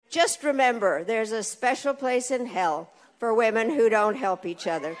Just remember, there's a special place in hell for women who don't help each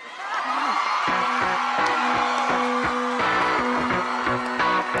other.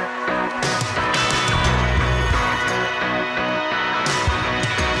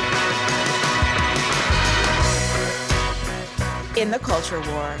 In the culture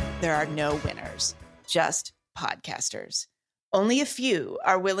war, there are no winners, just podcasters. Only a few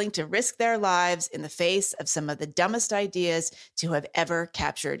are willing to risk their lives in the face of some of the dumbest ideas to have ever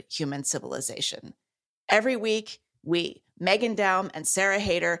captured human civilization. Every week, we, Megan Daum and Sarah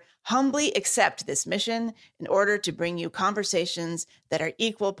Hayter, humbly accept this mission in order to bring you conversations that are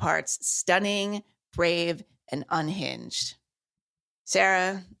equal parts stunning, brave, and unhinged.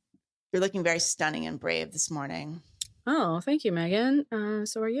 Sarah, you're looking very stunning and brave this morning. Oh, thank you, Megan.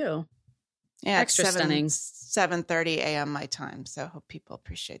 So are you. Yeah, extra stunning. 7:30 a.m. my time. So I hope people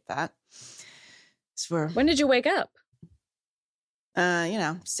appreciate that. So when did you wake up?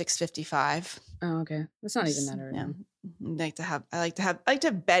 6:55. Oh, okay. That's not even that early. Yeah. I like to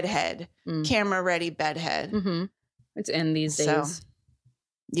have bedhead, camera ready bedhead. Mm-hmm. It's in these days. So,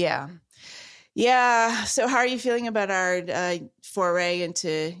 yeah. Yeah. So how are you feeling about our foray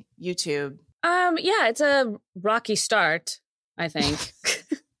into YouTube? Yeah, it's a rocky start, I think.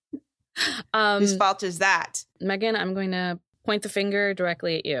 Whose fault is that? Megan, I'm going to point the finger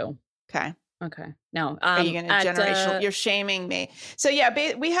directly at you. Okay. No. Are you going to generational? You're shaming me. So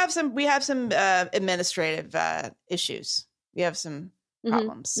yeah, we have some administrative issues. We have some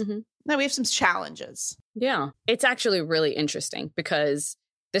problems. Mm-hmm. No, we have some challenges. Yeah, it's actually really interesting because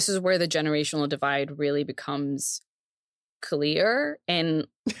this is where the generational divide really becomes clear and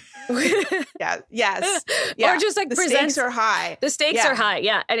yes. Or just like the stakes are high. The stakes are high.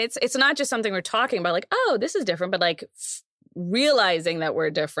 Yeah. And it's not just something we're talking about like, oh, this is different, but like realizing that we're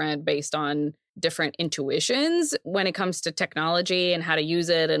different based on different intuitions when it comes to technology and how to use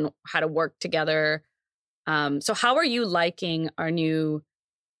it and how to work together. So how are you liking our new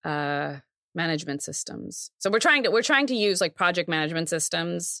management systems? So we're trying to use like project management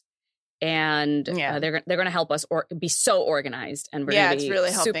systems. And they're going to help us be so organized, and we're going to be really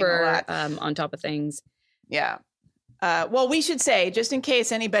super on top of things. Yeah. Well, we should say, just in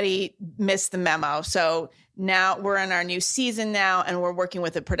case anybody missed the memo. So now we're in our new season now, and we're working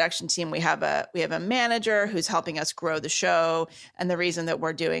with a production team. We have a manager who's helping us grow the show, and the reason that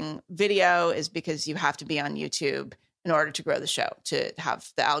we're doing video is because you have to be on YouTube in order to grow the show, to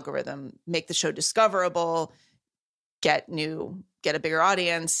have the algorithm make the show discoverable, get a bigger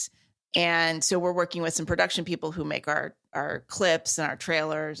audience. And so we're working with some production people who make our clips and our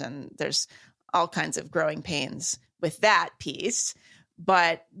trailers, and there's all kinds of growing pains with that piece.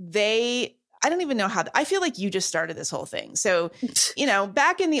 But I don't even know how. I feel like you just started this whole thing. So,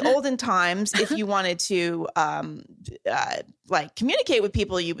 back in the olden times, if you wanted to communicate with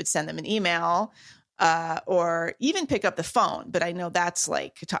people, you would send them an email. Or even pick up the phone. But I know that's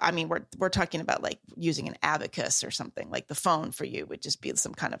we're talking about like using an abacus or something. Like the phone for you would just be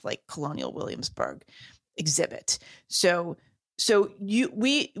some kind of like Colonial Williamsburg exhibit. So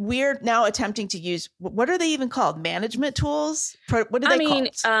we're now attempting to use, what are they even called? Management tools? What are they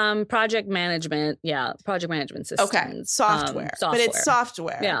called? Project management. Yeah. Project management systems. Okay. Software. But it's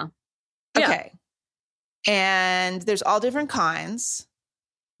software. Yeah. Okay. Yeah. And there's all different kinds.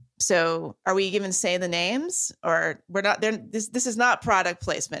 So are we even say the names, or we're not there? This is not product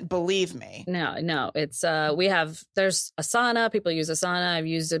placement. Believe me. No, it's there's Asana. People use Asana. I've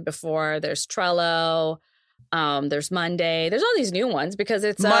used it before. There's Trello. There's Monday. There's all these new ones because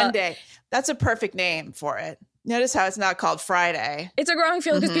it's Monday. That's a perfect name for it. Notice how it's not called Friday. It's a growing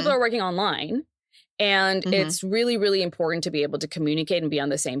field because people are working online, and it's really, really important to be able to communicate and be on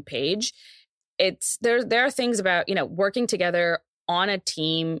the same page. There are things about, working together on a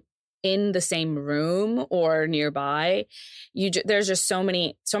team in the same room or nearby. There's just so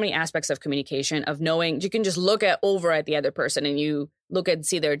many aspects of communication, of knowing you can just look over at the other person and you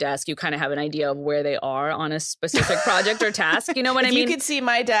see their desk. You kind of have an idea of where they are on a specific project or task. You know what I mean? If you could see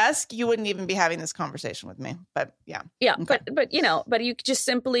my desk, you wouldn't even be having this conversation with me. But yeah. Yeah. Okay. But you just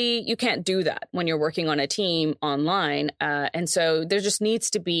simply, you can't do that when you're working on a team online. And so there just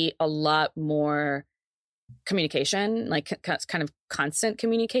needs to be a lot more communication, like kind of constant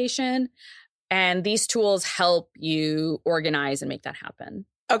communication. And these tools help you organize and make that happen.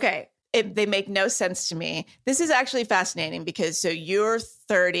 Okay. They make no sense to me. This is actually fascinating because so you're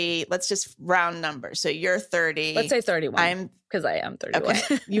 30, let's just round numbers. So you're 30. Let's say 31. Because I am 31.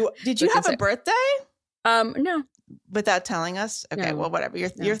 Okay. Did you have a birthday? No. Without telling us? Okay, no. Well, whatever.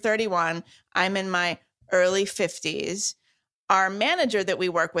 You're 31. I'm in my early 50s. Our manager that we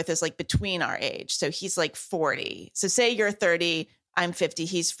work with is like between our age. So he's like 40. So say you're 30, I'm 50,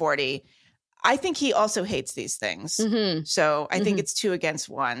 he's 40. I think he also hates these things. Mm-hmm. So I think it's 2 against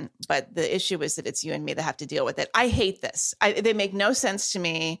 1. But the issue is that it's you and me that have to deal with it. I hate this. They make no sense to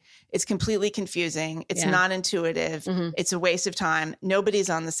me. It's completely confusing. It's not intuitive. It's a waste of time. Nobody's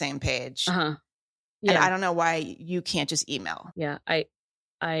on the same page. Yeah. And I don't know why you can't just email. Yeah.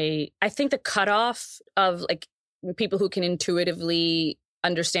 I think the cutoff of like people who can intuitively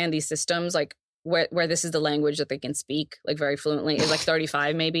understand these systems, like where this is the language that they can speak like very fluently, is like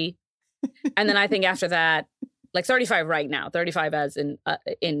 35 maybe. And then I think after that, like 35 right now, 35 as in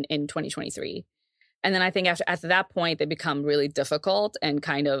 2023. And then I think after that point, they become really difficult and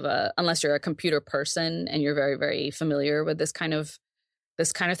kind of, unless you're a computer person and you're very, very familiar with this kind of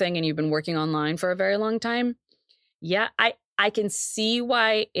thing and you've been working online for a very long time. Yeah, I can see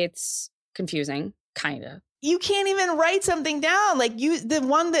why it's confusing, kind of. You can't even write something down. Like the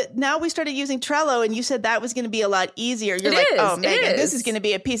one that now we started using Trello and you said that was going to be a lot easier. You're like, oh, Megan, this is going to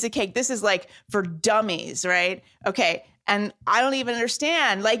be a piece of cake. This is like for dummies, right? Okay. And I don't even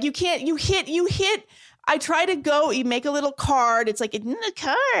understand. Like you hit. I try to go, you make a little card. It's like, it's in the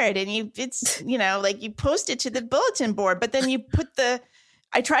card and it's like you post it to the bulletin board, but then you put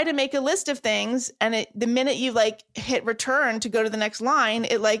I try to make a list of things and the minute you like hit return to go to the next line,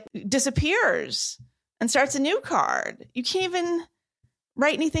 it like disappears and starts a new card. You can't even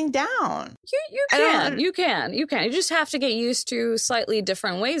write anything down. You can. You just have to get used to slightly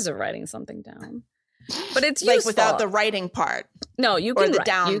different ways of writing something down. But it's useful. Like without the writing part. No, you can write.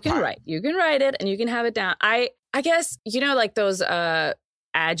 Down you can part. write. You can write it and you can have it down. I guess, like those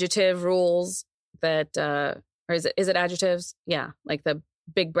adjective rules that or is it adjectives? Yeah, like the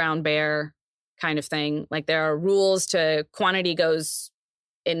big brown bear kind of thing. Like there are rules to quantity goes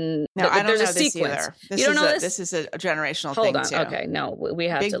in. No, I don't there's know a this sequence. either. You don't know this? This is a generational Hold thing on. too. Okay, no, we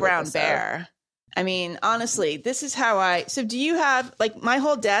have big to brown look this bear. up. I mean, honestly, this is how so do you have like my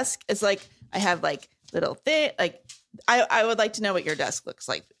whole desk is like I have like little thing like I would like to know what your desk looks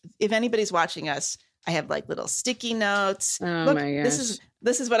like. If anybody's watching us, I have like little sticky notes. Oh Look, my gosh.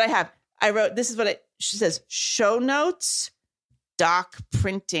 this is what I have. I wrote this is what it says: show notes, doc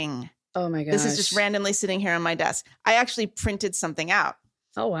printing. Oh my gosh. This is just randomly sitting here on my desk. I actually printed something out.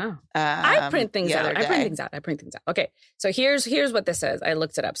 Oh wow. I print things out. I print things out. Okay. So here's what this is. I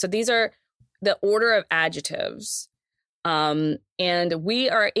looked it up. So these are the order of adjectives. And we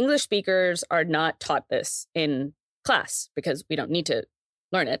are English speakers are not taught this in class because we don't need to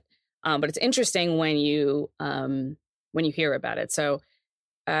learn it. But it's interesting when you hear about it. So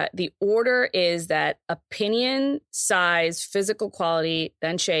the order is that opinion, size, physical quality,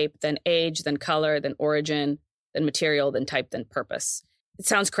 then shape, then age, then color, then origin, then material, then type, then purpose. It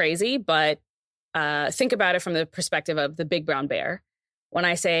sounds crazy, but think about it from the perspective of the big brown bear. When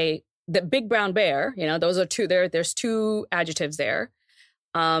I say the big brown bear, those are two. There's two adjectives there,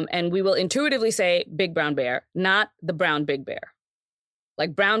 and we will intuitively say big brown bear, not the brown big bear.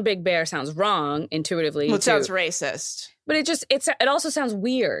 Like brown big bear sounds wrong intuitively. Well, it sounds racist. But it also sounds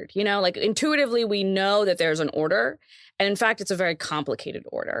weird, like intuitively we know that there's an order. And in fact, it's a very complicated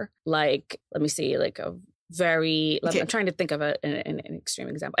order. Like, let me see, like I'm trying to think of an extreme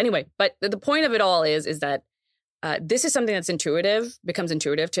example. Anyway, but the point of it all is that this is something that's becomes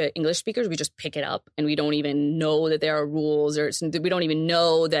intuitive to English speakers. We just pick it up and we don't even know that there are rules we don't even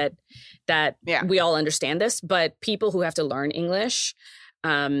know that we all understand this. But people who have to learn English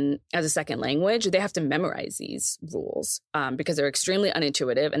as a second language, they have to memorize these rules because they're extremely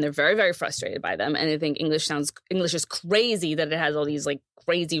unintuitive and they're very, very frustrated by them. And I think English is crazy that it has all these like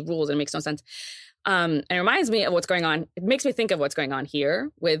crazy rules and it makes no sense. And it reminds me of what's going on. It makes me think of what's going on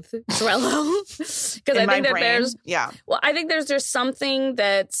here with Trello because I think that I think there's something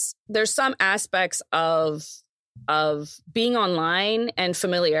there's some aspects of being online and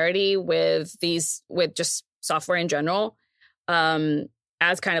familiarity with just software in general.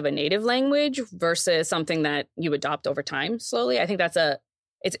 As kind of a native language versus something that you adopt over time slowly. I think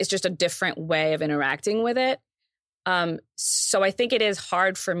it's just a different way of interacting with it. So I think it is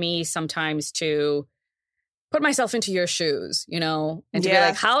hard for me sometimes to put myself into your shoes, and to be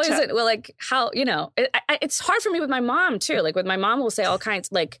like, how is it? Well, like how, it's hard for me with my mom too. Like with my mom will say all kinds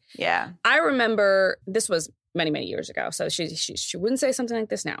I remember this was many, many years ago. So she wouldn't say something like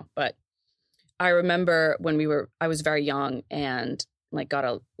this now, but I remember when I was very young and like got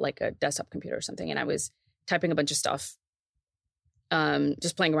a desktop computer or something. And I was typing a bunch of stuff,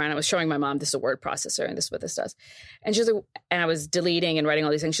 just playing around. I was showing my mom, this is a word processor and this is what this does. And she's like, and I was deleting and writing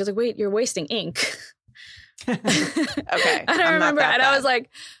all these things. She's like, wait, you're wasting ink. Okay. And I remember, and I was like,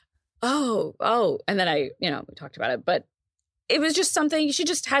 oh. And then we talked about it, but it was just something, she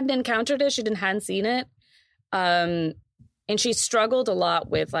just hadn't encountered it. She hadn't seen it. And she struggled a lot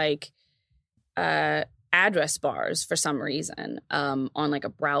with like address bars for some reason on like a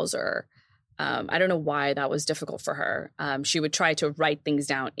browser. I don't know why that was difficult for her. She would try to write things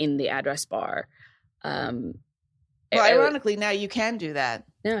down in the address bar. Well, ironically, now you can do that.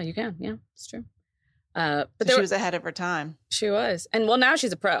 Yeah, you can. Yeah, it's true. But she was ahead of her time. She was. And well, now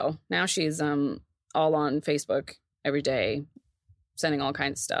she's a pro. Now she's all on Facebook every day, sending all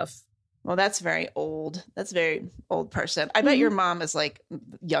kinds of stuff. Well, that's very old. That's a very old person. I bet your mom is like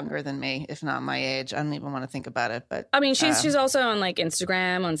younger than me, if not my age. I don't even want to think about it. But I mean, she's also on like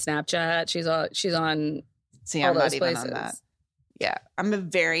Instagram, on Snapchat. She's on. See, all I'm not those even places. on that. Yeah, I'm a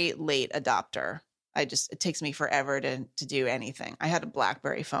very late adopter. It takes me forever to do anything. I had a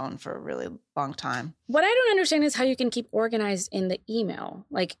BlackBerry phone for a really long time. What I don't understand is how you can keep organized in the email.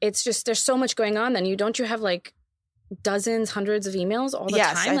 Like, it's just, there's so much going on. Then you have like dozens, hundreds of emails all the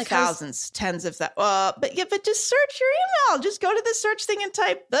time? Like thousands, tens of that. But just search your email. Just go to the search thing and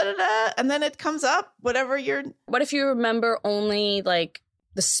type and then it comes up. What if you remember only like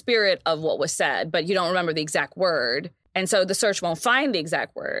the spirit of what was said, but you don't remember the exact word, and so the search won't find the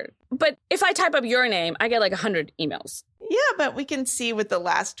exact word. But if I type up your name, I get like 100 emails. Yeah, but we can see what the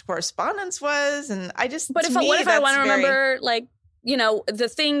last correspondence was, and I just. But what if I want to remember, like,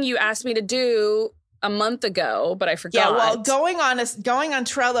 the thing you asked me to do a month ago, but I forgot. Yeah, well, going on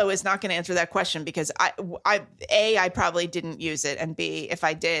Trello is not going to answer that question, because I probably didn't use it, and B, if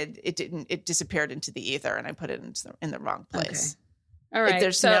I did, it disappeared into the ether, and I put it in the wrong place. Okay. All right.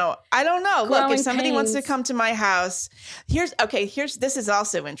 I don't know. Look, if somebody wants to pains. come to my house, this is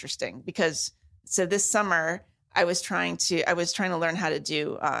also interesting, because this summer I was trying to learn how to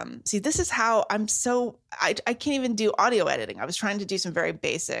do, this is how I can't even do audio editing. I was trying to do some very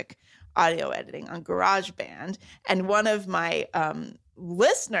basic audio editing on GarageBand, and one of my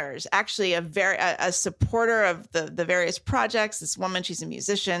listeners, actually a supporter of the various projects, this woman, she's a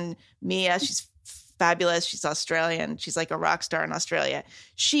musician, Mia, she's fabulous, she's Australian, she's like a rock star in Australia.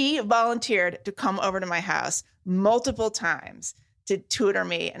 She volunteered to come over to my house multiple times to tutor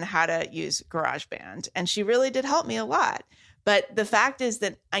me on how to use GarageBand, and she really did help me a lot. But the fact is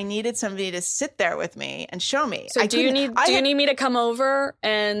that I needed somebody to sit there with me and show me. So do you need me to come over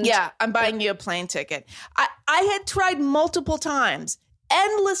and? Yeah, I'm buying you a plane ticket. I had tried multiple times,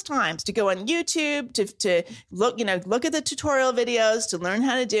 endless times, to go on YouTube to look at the tutorial videos to learn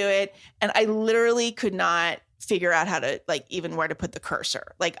how to do it, and I literally could not figure out how to, like, even where to put the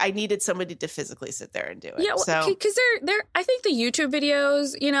cursor. Like, I needed somebody to physically sit there and do it. Yeah, because they're I think the YouTube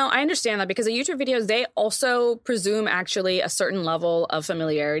videos, I understand that, because the YouTube videos, they also presume actually a certain level of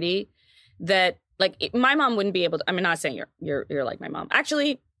familiarity that, like, my mom wouldn't be able to. I'm not saying you're like my mom.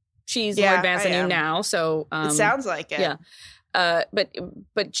 Actually, she's more advanced than you now, so it sounds like it. Yeah. But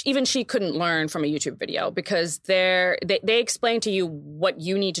even she couldn't learn from a YouTube video, because they explain to you what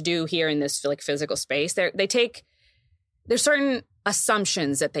you need to do here in this like physical space. There's certain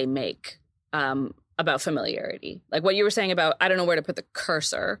assumptions that they make about familiarity, like what you were saying about I don't know where to put the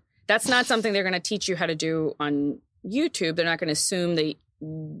cursor. That's not something they're going to teach you how to do on YouTube. They're not going to assume that.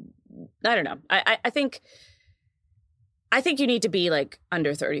 I don't know. I think you need to be like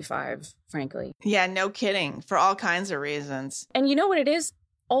under 35, frankly. Yeah, no kidding. For all kinds of reasons. And you know what it is?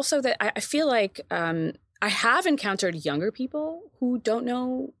 Also that I feel like I have encountered younger people who don't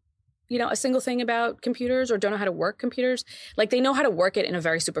know, a single thing about computers, or don't know how to work computers. Like, they know how to work it in a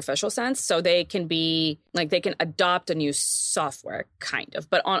very superficial sense. So they can be like, they can adopt a new software kind of,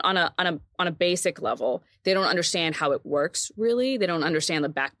 but on a basic level, they don't understand how it works really. They don't understand the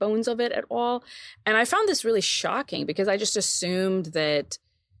backbones of it at all. And I found this really shocking, because I just assumed that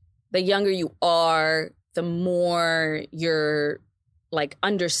the younger you are, the more you're like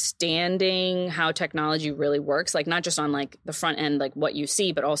understanding how technology really works, like not just on like the front end, like what you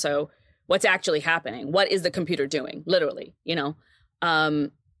see, but also what's actually happening. What is the computer doing? Literally,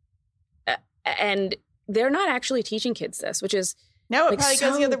 and they're not actually teaching kids this, which is no, it probably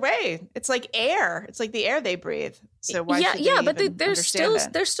goes the other way. It's like air. It's like the air they breathe. So why should they but there's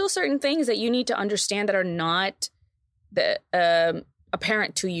still certain things that you need to understand that are not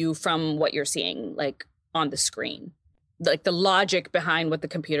apparent to you from what you're seeing, like on the screen. Like the logic behind what the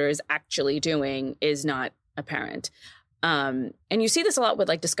computer is actually doing is not apparent. And you see this a lot with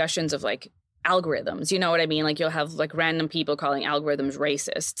like discussions of like algorithms, you know what I mean? Like you'll have like random people calling algorithms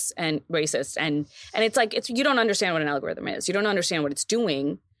racist and it's like, you don't understand what an algorithm is. You don't understand what it's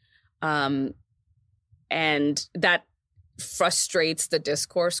doing. And that frustrates the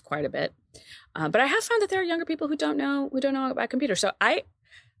discourse quite a bit. But I have found that there are younger people who don't know about computers. So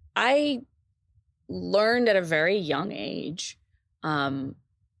I learned at a very young age,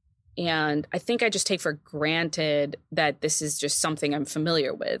 And I think I just take for granted that this is just something I'm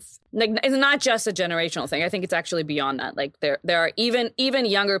familiar with. Like, it's not just a generational thing. I think it's actually beyond that. Like there are even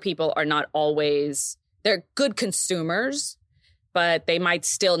younger people are not always, they're good consumers, but they might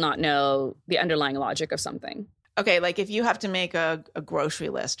still not know the underlying logic of something. Okay, like if you have to make a grocery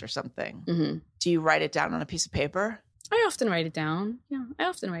list or something, do you write it down on a piece of paper? I often write it down. Yeah, I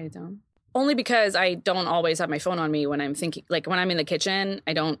often write it down. Only because I don't always have my phone on me when I'm thinking, like when I'm in the kitchen,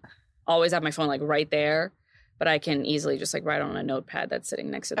 I don't always have my phone like right there, but I can easily just like write on a notepad that's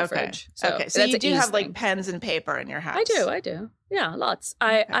sitting next to the fridge. So you do have like pens and paper in your house. I do. Yeah, lots.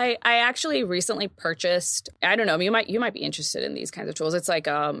 Okay. I actually recently purchased, I don't know, you might be interested in these kinds of tools. It's like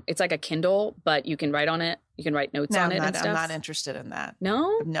a Kindle, but you can write on it. You can write notes on it and stuff. I'm not interested in that. No?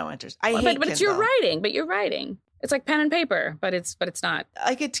 I have no interest. I hate but it's your writing, but you're writing. It's like pen and paper, but it's not.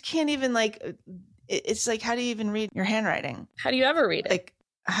 Like it can't even like, it's like, how do you even read your handwriting? How do you ever read it? Like,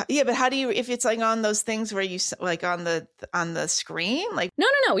 yeah, but how do you, if it's like on those things where you like on the screen, like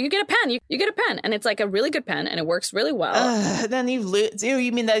no, you get a pen, you get a pen, and it's like a really good pen, and it works really well. Then you lose.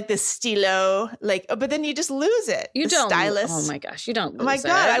 You mean like the stilo, like? But then you just lose it. You the don't. Stylus. Oh my gosh, you don't. Lose oh my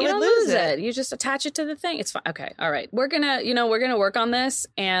god, it. I would lose it. You just attach it to the thing. It's fine. Okay, all right. We're gonna work on this,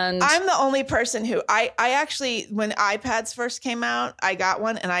 and I'm the only person who I actually, when iPads first came out, I got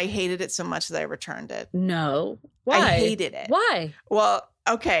one and I hated it so much that I returned it. No, why? I hated it. Why? Well.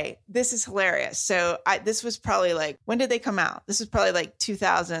 Okay, this is hilarious. So this was probably like, when did they come out? This was probably like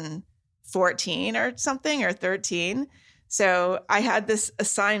 2014 or something, or 13. So I had this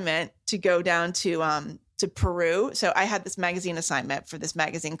assignment to go down to Peru. So I had this magazine assignment for this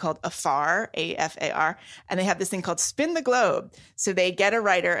magazine called AFAR, AFAR, and they have this thing called Spin the Globe. So they get a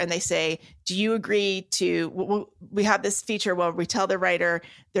writer and they say, do you agree to, we have this feature where we tell the writer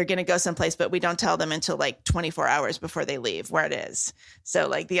they're going to go someplace, but we don't tell them until like 24 hours before they leave where it is. So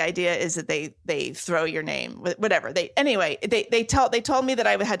like the idea is that they throw your name, whatever. They told me that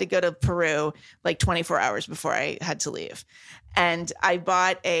I had to go to Peru like 24 hours before I had to leave. And I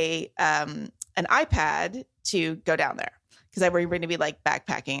bought an iPad to go down there because I were going to be like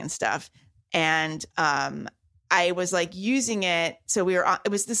backpacking and stuff. And I was like using it. So we were on,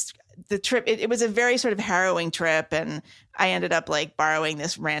 the trip, it was a very sort of harrowing trip. And I ended up like borrowing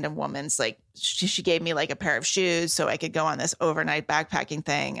this random woman's, like, she gave me like a pair of shoes so I could go on this overnight backpacking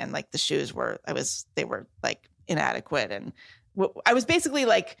thing. And like the shoes they were like inadequate. And I was basically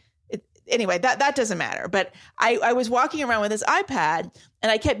like, anyway, that doesn't matter. But I was walking around with this iPad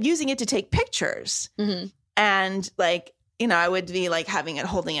and I kept using it to take pictures. Mm-hmm. And like, I would be like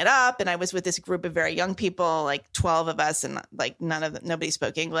holding it up. And I was with this group of very young people, like 12 of us, and like nobody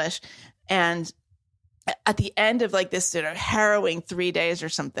spoke English. And at the end of like this sort of harrowing 3 days or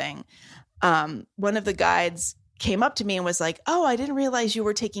something, one of the guides came up to me and was like, "Oh, I didn't realize you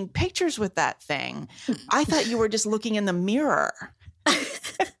were taking pictures with that thing. I thought you were just looking in the mirror."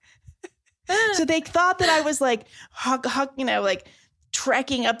 So they thought that I was like, like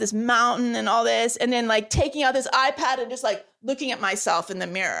trekking up this mountain and all this, and then like taking out this iPad and just like looking at myself in the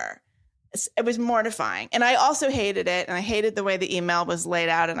mirror. It was mortifying. And I also hated it. And I hated the way the email was laid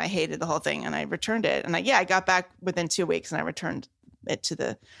out, and I hated the whole thing. And I returned it. And I got back within 2 weeks and I returned it to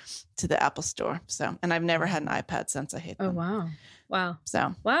the Apple store. So, and I've never had an iPad since. I hate them. Oh, wow.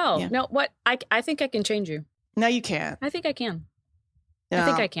 So, wow. Yeah. No, what? I think I can change you. No, you can't. I think I can. No, I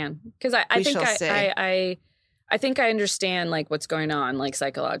think I can. Because I think I understand like what's going on like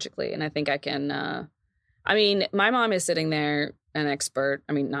psychologically. And I think I can, my mom is sitting there, an expert.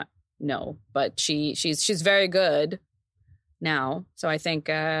 I mean, but she's very good now. So I think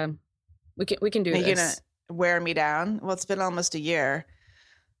we can do this. You're gonna wear me down? Well, it's been almost a year.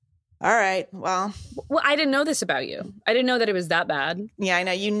 All right. Well, I didn't know this about you. I didn't know that it was that bad. Yeah, I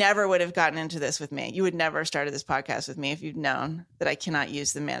know. You never would have gotten into this with me. You would never have started this podcast with me if you'd known that I cannot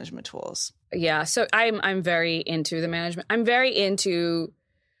use the management tools. Yeah. So I'm very into the management. I'm very into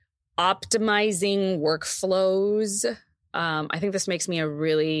optimizing workflows. I think this makes me a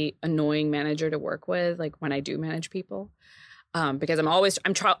really annoying manager to work with, like when I do manage people, because I'm always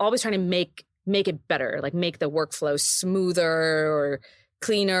trying to make it better, like make the workflow smoother or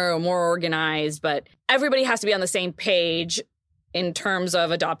cleaner or more organized. But everybody has to be on the same page in terms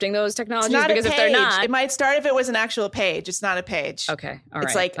of adopting those technologies. Because if they're not, it might start if it was an actual page. It's not a page. Okay, all right.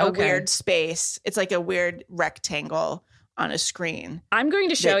 It's like a weird space. It's like a weird rectangle on a screen. I'm going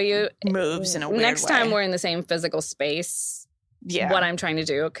to show you moves in a weird next way. time we're in the same physical space. Yeah, what I'm trying to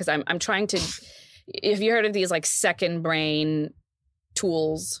do, because I'm trying to. If you heard of these like second brain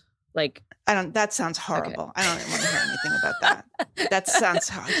tools, Like, that sounds horrible. Okay. I don't even want to hear anything about that. That sounds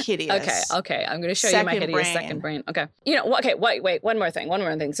hideous. Okay. I'm going to show you my hideous second brain. Okay. Okay. Wait. One more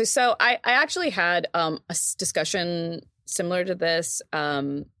thing. So I actually had a discussion similar to this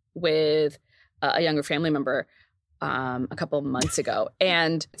with a younger family member a couple of months ago.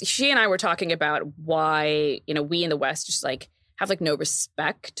 And she and I were talking about why, we in the West just like have like no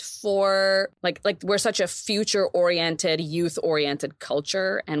respect for like we're such a future-oriented, youth-oriented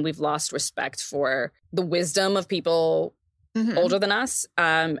culture, and we've lost respect for the wisdom of people older than us.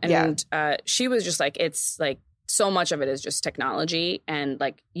 She was just like, it's like so much of it is just technology, and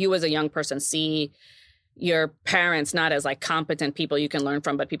like you as a young person see your parents not as like competent people you can learn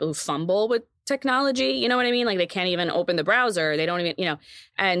from, but people who fumble with technology. You know what I mean? Like they can't even open the browser. They don't even,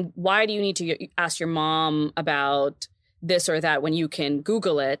 and why do you need to ask your mom about this or that when you can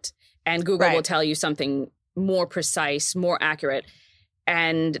Google it, and Google will tell you something more precise, more accurate.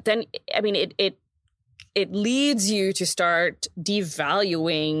 And then, I mean, it leads you to start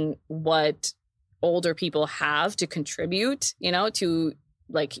devaluing what older people have to contribute, to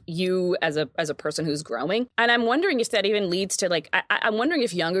like you as a person who's growing. And I'm wondering if that even leads to like, I'm wondering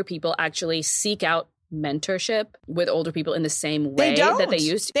if younger people actually seek out mentorship with older people in the same way that they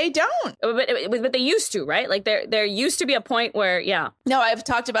used to. They don't. But they used to, right? Like there used to be a point where, No, I've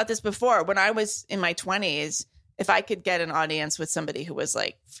talked about this before. When I was in my 20s, if I could get an audience with somebody who was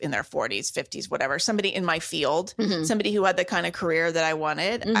like in their 40s, 50s, whatever, somebody in my field, somebody who had the kind of career that I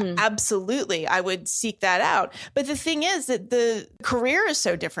wanted, absolutely, I would seek that out. But the thing is that the career is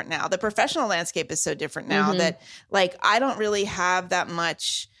so different now. The professional landscape is so different now that like I don't really have that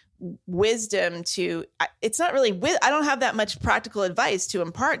much wisdom it's not really I don't have that much practical advice to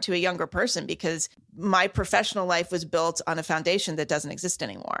impart to a younger person, because my professional life was built on a foundation that doesn't exist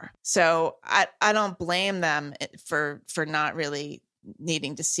anymore. So I don't blame them for not really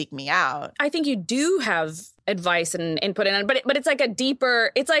needing to seek me out. I think you do have advice and input in it, but it's like a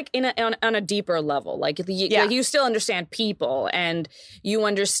deeper, it's like on a deeper level. Like you still understand people, and you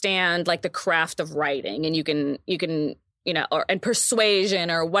understand like the craft of writing, and you can and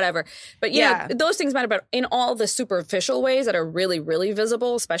persuasion or whatever. But those things matter, but in all the superficial ways that are really, really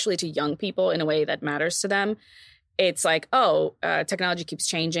visible, especially to young people in a way that matters to them. It's like, technology keeps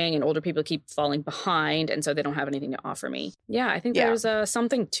changing and older people keep falling behind, and so they don't have anything to offer me. Yeah, I think there's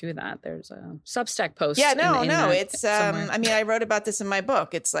something to that. There's a Substack post. Yeah, no. It's, I mean, I wrote about this in my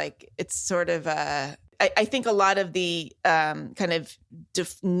book. It's like, it's sort of, I think a lot of the kind of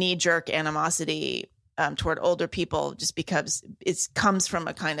knee-jerk animosity toward older people just because it comes from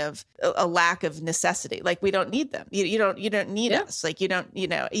a kind of a lack of necessity. Like we don't need them. You don't need us. Like you don't,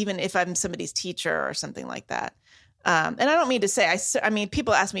 even if I'm somebody's teacher or something like that. And I don't mean to say, I mean,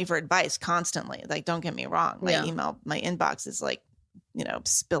 people ask me for advice constantly. Like, don't get me wrong. My email, my inbox is like,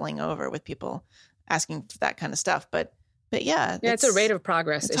 spilling over with people asking for that kind of stuff. But it's a rate of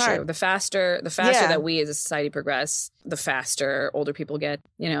progress issue. Hard. The faster that we as a society progress, the faster older people get.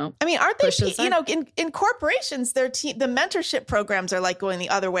 I mean, aren't they? In corporations, the mentorship programs are like going the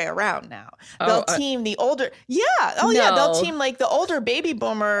other way around now. They'll team the older, they'll team like the older baby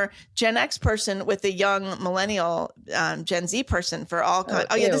boomer Gen X person with the young millennial Gen Z person for all kinds.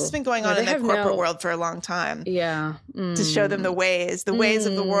 This has been going on in the corporate world for a long time. Yeah, to show them the ways of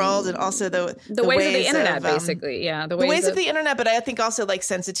the world, and also the ways of the internet, basically. Yeah, the ways of the internet, but I think also like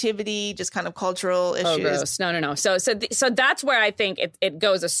sensitivity, just kind of cultural issues. Oh, gross. No. So that's where I think it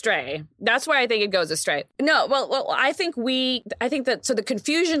goes astray. That's where I think it goes astray. No, well, I think that so the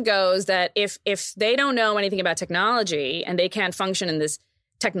confusion goes that if they don't know anything about technology and they can't function in this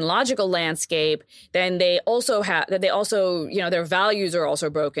technological landscape, then they also their values are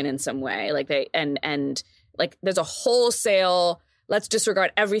also broken in some way. Like and like there's a wholesale, let's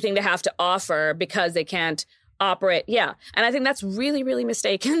disregard everything they have to offer because they can't operate. Yeah. And I think that's really, really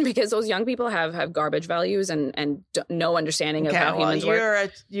mistaken, because those young people have garbage values and no understanding of how humans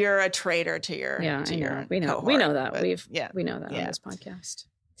work. You're a traitor to your we know cohort, we know that. We know that on this podcast.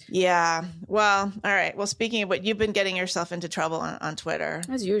 Yeah. Well, all right. Well, speaking of what, you've been getting yourself into trouble on Twitter.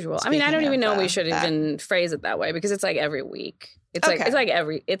 As usual. I mean, I don't even know we should even phrase it that way, because it's like every week. It's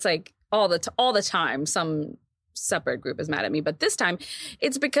like all the time some separate group is mad at me, but this time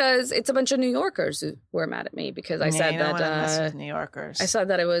it's because it's a bunch of New Yorkers who are mad at me because I said that New Yorkers. I said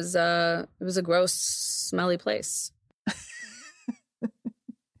that it was a gross, smelly place.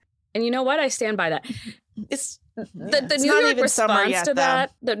 And you know what? I stand by that. It's the New York response to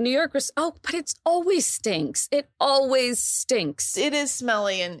that. The New York but it always stinks. It always stinks. It is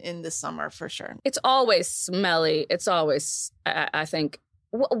smelly in the summer for sure. It's always smelly. It's always, I think,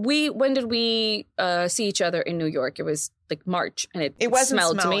 When did we see each other in New York? It was like March, and it wasn't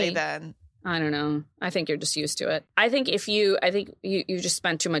smelled smelly to me then. I don't know. I think you're just used to it. I think you just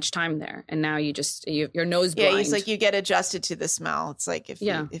spent too much time there, and now your nose blind. Yeah, it's like you get adjusted to the smell. It's like if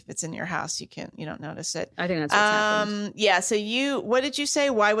it's in your house, you don't notice it. I think that's what's happened. Yeah. So what did you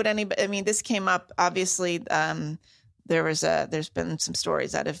say? Why would anybody? I mean, this came up obviously. There's been some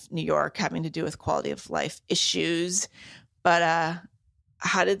stories out of New York having to do with quality of life issues, but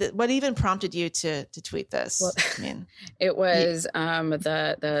what even prompted you to tweet this? Well, I mean, it was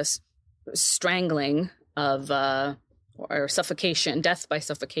the strangling of or suffocation, death by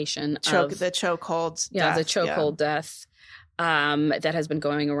suffocation. The chokehold. Yeah, the chokehold death that has been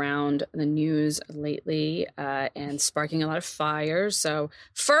going around the news lately and sparking a lot of fires. So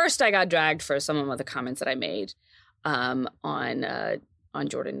first, I got dragged for some of the comments that I made on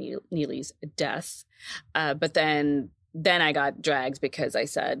Jordan Neely's death, but then I got dragged because I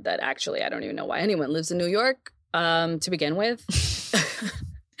said that actually I don't even know why anyone lives in New York to begin with.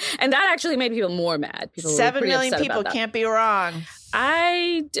 And that actually made people more mad. 7 million people can't be wrong.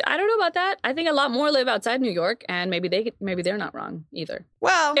 I don't know about that. I think a lot more live outside New York, and maybe they're not wrong either.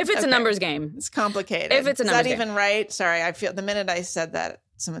 Well, if it's a numbers game, it's complicated. If it's a numbers game, is that even right? Sorry, I feel the minute I said that,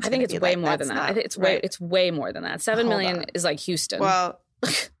 I think it's way more than that. I think it's way more than that. 7 million is like Houston. Well,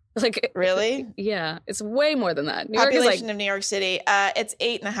 like really? Yeah, it's way more than that. New Population of New York City, it's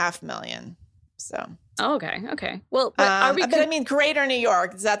 8.5 million. So. Oh, okay. Well, are we? But I mean, Greater New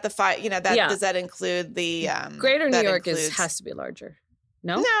York, is that the five? Does that include the Greater New York has to be larger?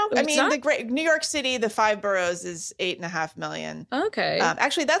 No, I mean the New York City, the 5 boroughs is 8.5 million. Okay,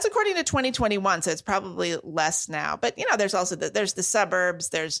 actually, that's according to 2021, so it's probably less now. But there's also there's the suburbs.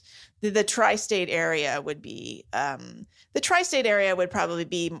 There's the tri-state area would be the tri-state area would probably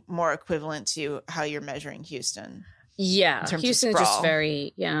be more equivalent to how you're measuring Houston. Yeah, Houston's just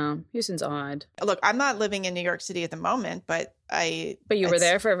Houston's odd. Look, I'm not living in New York City at the moment, but you were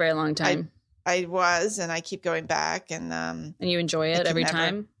there for a very long time. I was, and I keep going back, and you enjoy it every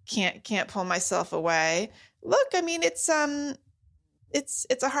time. Can't pull myself away. Look, I mean, it's a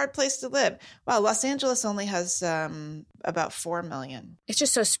hard place to live. Wow, Los Angeles only has about 4 million. It's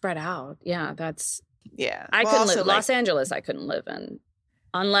just so spread out. Yeah, I couldn't live Los Angeles. I couldn't live in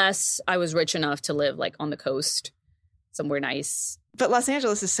unless I was rich enough to live like on the coast, somewhere nice. But Los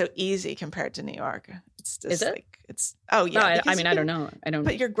Angeles is so easy compared to New York. It's just is it? Like it's yeah. I mean, I don't know. I don't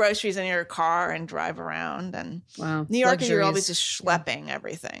put your groceries in your car and drive around. And wow, New York, you're always just schlepping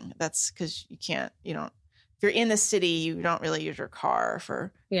everything. That's because you don't. If you're in the city, you don't really use your car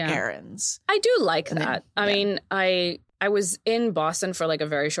for errands. I do like that. I mean, I was in Boston for like a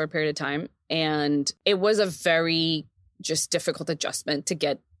very short period of time, and it was a very just difficult adjustment to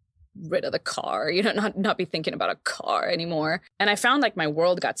get rid of the car, not be thinking about a car anymore. And I found like my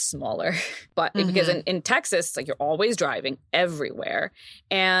world got smaller, but because in Texas, like you're always driving everywhere.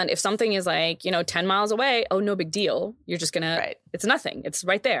 And if something is like, 10 miles away, oh, no big deal. You're just it's nothing. It's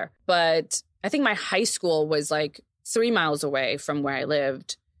right there. But I think my high school was like 3 miles away from where I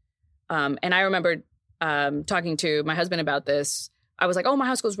lived. And I remember talking to my husband about this. I was like, oh, my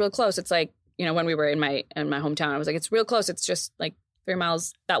high school's real close. It's like, when we were in my hometown, I was like, it's real close. It's just like 3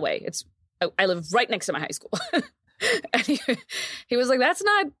 miles that way. I live right next to my high school. And he was like, that's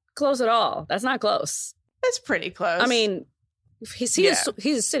not close at all. That's not close. That's pretty close. I mean, he's a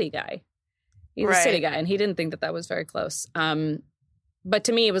city guy. He's a city guy, and he didn't think that was very close. But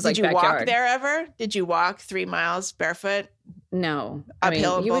to me, it was like backyard. Did you walk there ever? Did you walk 3 miles barefoot? No.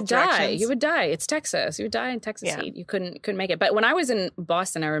 Uphill in both directions? You would die. It's Texas. You would die in Texas heat. You couldn't make it. But when I was in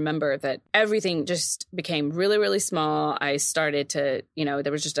Boston, I remember that everything just became really, really small. I started to,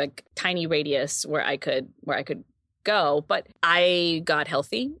 there was just a tiny radius where I could go. But I got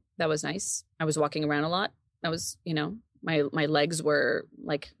healthy. That was nice. I was walking around a lot. That was, my legs were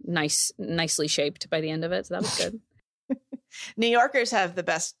like nicely shaped by the end of it. So that was good. New Yorkers have the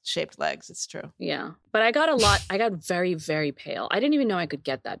best shaped legs. It's true. Yeah. But I got very, very pale. I didn't even know I could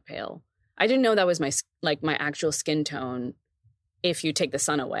get that pale. I didn't know that was my actual skin tone if you take the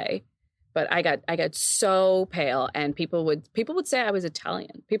sun away. But I got so pale, and people would say I was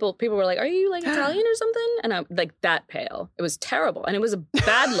Italian. People were like, "Are you like Italian or something?" And I'm like that pale. It was terrible, and it was a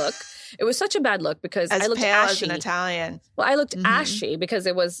bad look. It was such a bad look because I looked pale ashy. As an Italian. Well, I looked ashy because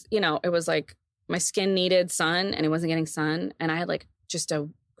it was, it was like my skin needed sun and it wasn't getting sun, and I had like just a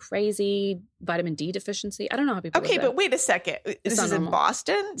crazy vitamin D deficiency. I don't know how people. Okay, but wait a second. This is in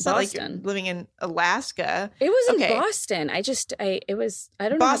Boston. It's not like you're living in Alaska. It was in Boston. I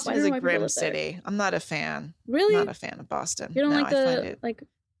don't know. Boston is a grim city. I'm not a fan. Really? I'm not a fan of Boston. You don't like the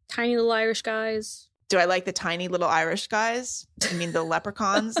tiny little Irish guys? Do I like the tiny little Irish guys? I mean, the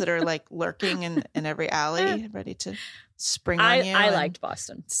leprechauns that are like lurking in every alley, ready to spring on you. I liked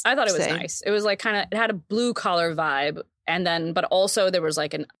Boston. I thought it was nice. It was like it had a blue collar vibe. And then, but also there was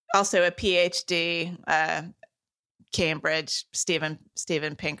like also a PhD, Cambridge, Steven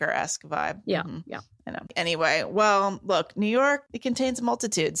Pinker-esque vibe. Yeah. Mm-hmm. Yeah. I know. Anyway, well, look, New York, it contains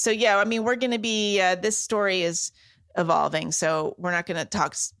multitudes. So yeah, I mean, we're going to be, this story is evolving. So we're not going to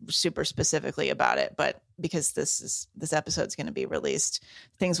talk super specifically about it, but because this episode's going to be released,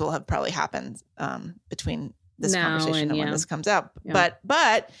 things will have probably happened between this conversation and when this comes out. Yeah.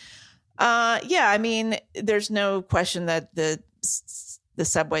 But yeah, I mean, there's no question that the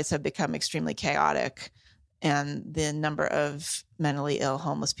subways have become extremely chaotic, and the number of mentally ill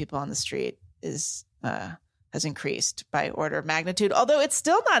homeless people on the street has increased by order of magnitude. Although it's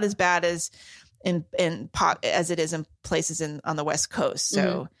still not as bad as as it is in places on the West Coast.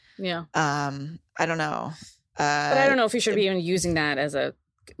 So yeah, I don't know. But I don't know if you should be even using that as a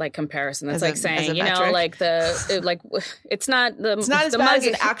like comparison. That's like saying, you know, like it's not as bad as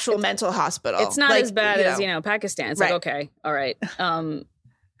an actual mental hospital. It's not as bad as, you know, Pakistan. It's like, okay, all right.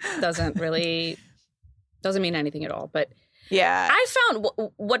 Doesn't mean anything at all. But yeah, I found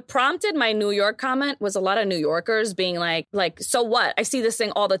what prompted my New York comment was a lot of New Yorkers being like, so what? I see this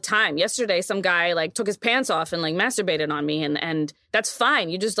thing all the time. Yesterday, some guy like took his pants off and like masturbated on me, and that's fine.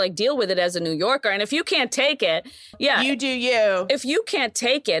 You just like deal with it as a New Yorker. And if you can't take it, yeah, you do you. If you can't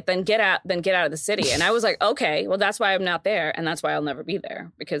take it, then get out of the city. And I was like, okay, well, that's why I'm not there, and that's why I'll never be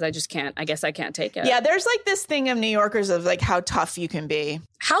there, because I just can't. I guess I can't take it. Yeah, there's like this thing of New Yorkers of like how tough you can be,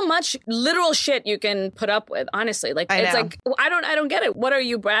 how much literal shit you can put up with. Honestly, like it's like I don't get it. What are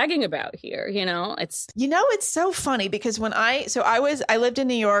you bragging about here? You know, it's so funny because when I lived in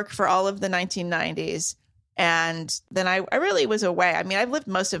New York for all of the 1990s. And then I really was away. I mean, I've lived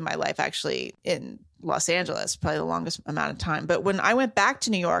most of my life actually in Los Angeles, probably the longest amount of time. But when I went back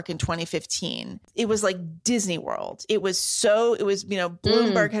to New York in 2015, it was like Disney World. It was, you know,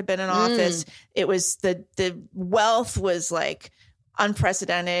 Bloomberg had been in office. It was the wealth was like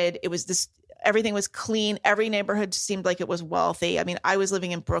unprecedented. It was everything was clean. Every neighborhood seemed like it was wealthy. I mean, I was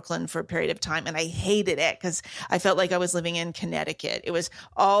living in Brooklyn for a period of time and I hated it because I felt like I was living in Connecticut. It was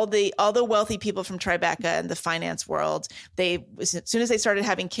all the wealthy people from Tribeca and the finance world. As soon as they started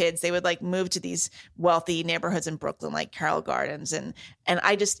having kids, they would like move to these wealthy neighborhoods in Brooklyn, like Carroll Gardens. And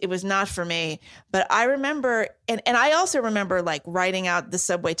it was not for me. But I remember, and I also remember like riding out the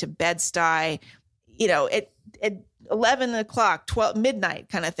subway to Bed-Stuy, you know, at 11 o'clock, 12 midnight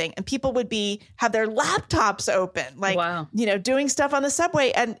kind of thing. And people would have their laptops open, like, wow, you know, doing stuff on the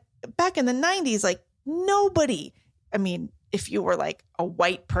subway. And back in the 90s, like nobody, I mean, if you were like a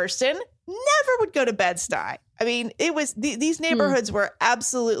white person, never would go to Bed-Stuy. I mean, it was, these neighborhoods were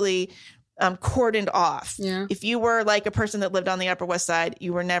absolutely cordoned off. Yeah. If you were like a person that lived on the Upper West Side,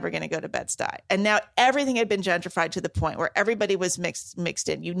 you were never going to go to Bed-Stuy. And now everything had been gentrified to the point where everybody was mixed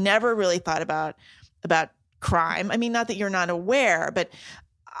in. You never really thought about crime. I mean, not that you're not aware, but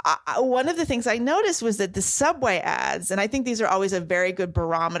one of the things I noticed was that the subway ads, and I think these are always a very good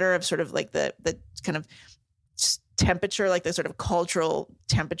barometer of sort of like the kind of temperature, like the sort of cultural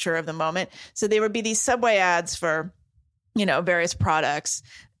temperature of the moment. So there would be these subway ads for, you know, various products,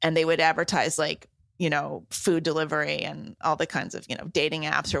 and they would advertise like, you know, food delivery and all the kinds of, you know, dating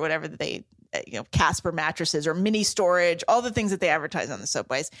apps or whatever that they, you know, Casper mattresses or mini storage, all the things that they advertise on the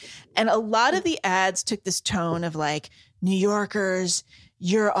subways. And a lot of the ads took this tone of like, New Yorkers,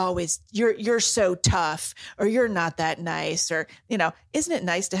 you're so tough, or you're not that nice, or, you know, isn't it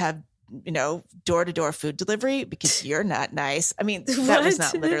nice to have, you know, door-to-door food delivery because you're not nice. I mean, that was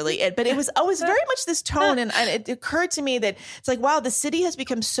not literally it, but it was always very much this tone. And it occurred to me that it's like, wow, the city has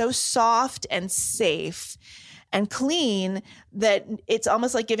become so soft and safe and clean that it's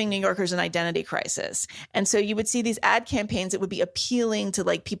almost like giving New Yorkers an identity crisis. And so you would see these ad campaigns that would be appealing to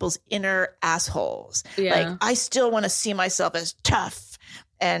like people's inner assholes. Yeah. Like, I still want to see myself as tough.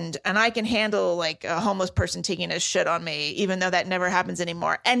 And I can handle like a homeless person taking a shit on me, even though that never happens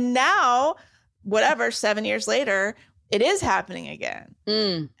anymore. And now, whatever, 7 years later, it is happening again.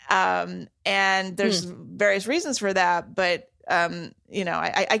 And there's various reasons for that. But, you know,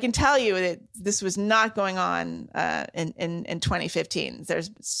 I can tell you that this was not going on in 2015.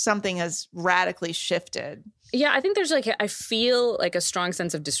 Something has radically shifted. Yeah, I think I feel like a strong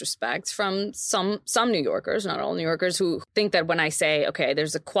sense of disrespect from some New Yorkers, not all New Yorkers, who think that when I say, okay,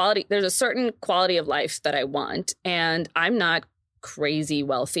 there's a certain quality of life that I want, and I'm not crazy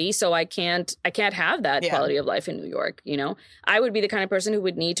wealthy, so I can't have that quality of life in New York. You know, I would be the kind of person who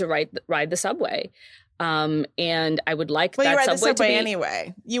would need to ride the subway. And I would like that you ride subway, the subway to be...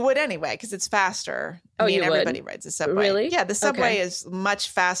 anyway. You would anyway, because it's faster. Oh, you everybody rides the subway. Really? Yeah, the subway is much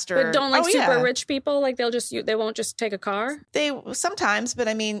faster. But don't super rich people, like they won't just take a car? They sometimes, but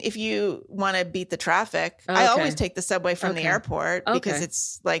I mean, if you want to beat the traffic, I always take the subway from the airport because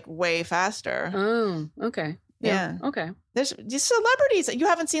it's like way faster. Oh, okay. Yeah. Okay. There's these celebrities you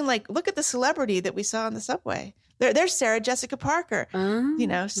haven't seen. Like, look at the celebrity that we saw on the subway. There's Sarah Jessica Parker. You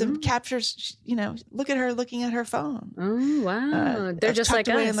know, some captures. You know, look at her looking at her phone. Oh wow, they're just like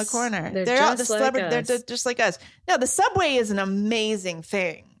us. Away in the corner. They're just the celebrity. Like they're just like us. No, the subway is an amazing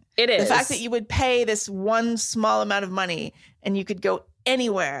thing. It is. The fact that you would pay this one small amount of money and you could go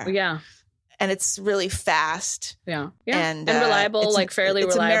anywhere. Yeah. And it's really fast. Yeah. And reliable, like fairly reliable.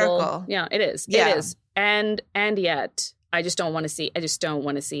 It's a miracle. Yeah, it is. Yeah. It is. And yet, I just don't want to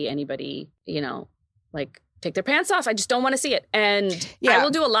see anybody, you know, like take their pants off. I just don't want to see it. And I will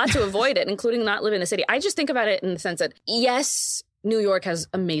do a lot to avoid it, including not live in the city. I just think about it in the sense that, yes, New York has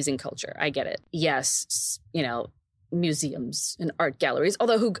amazing culture. I get it. Yes, you know, museums and art galleries.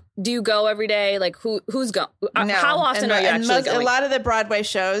 Although, do you go every day? Like, who's going? No. How often are you actually going? A lot of the Broadway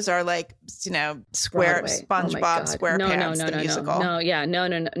shows are like, you know, SpongeBob SquarePants, the musical.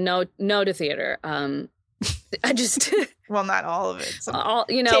 No to theater. I just well, not all of it.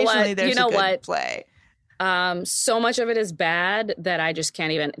 You know what? There's you know a good what? Play. So much of it is bad that I just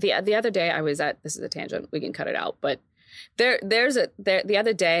can't even. The other day I was at. This is a tangent. We can cut it out. But the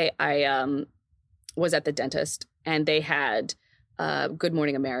other day I was at the dentist and they had Good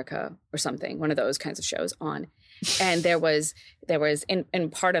Morning America or something, one of those kinds of shows on, and there was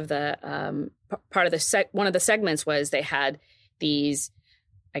in part of the one of the segments was they had these,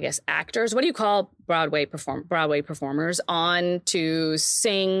 I guess, actors. What do you call Broadway performers on to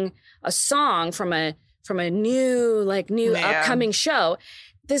sing a song from a new upcoming show.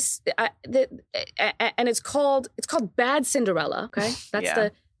 And it's called Bad Cinderella. Okay,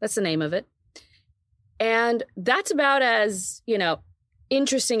 that's the name of it. And that's about as, you know,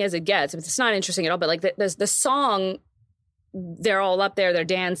 interesting as it gets. It's not interesting at all, but like the song, they're all up there, they're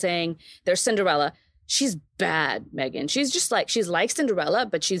dancing, they're Cinderella. She's bad, Megan. She's just like, she's like Cinderella,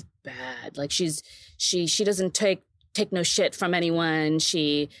 but she's bad. Like she doesn't take no shit from anyone.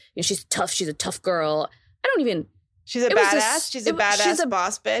 She's tough. She's a tough girl. She's a badass. She's a badass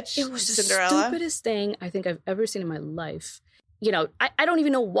boss bitch. It was Cinderella. The stupidest thing I think I've ever seen in my life. You know, I don't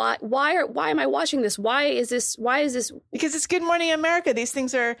even know why am I watching this? Why is this? Because it's Good Morning America. These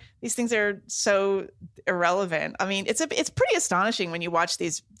things are so irrelevant. I mean, it's pretty astonishing when you watch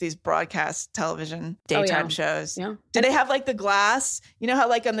these broadcast television daytime shows. Yeah. Do they have like the glass? You know how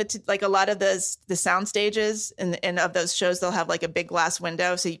like on like a lot of the sound stages and of those shows, they'll have like a big glass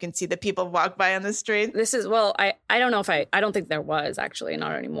window so you can see the people walk by on the street. I don't know if I don't think there was actually,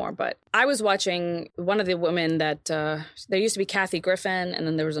 not anymore. But I was watching one of the women that there used to be Kathy Griffin, and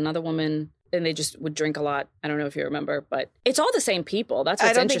then there was another woman, and they just would drink a lot. I don't know if you remember, but it's all the same people. That's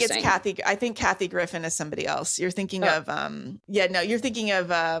what's interesting. I don't think it's Kathy. I think Kathy Griffin is somebody else. You're thinking of you're thinking of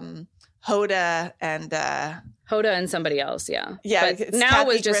Hoda and somebody else. Yeah. But now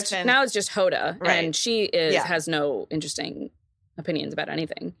it's just Hoda, right. And she has no interesting opinions about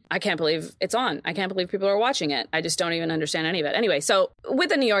anything. I can't believe it's on. I can't believe people are watching it. I just don't even understand any of it. Anyway, so with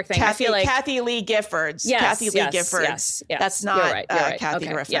the New York thing, I feel like Kathy Lee Giffords. Kathy Lee Giffords. Yes. That's not you're right. Kathy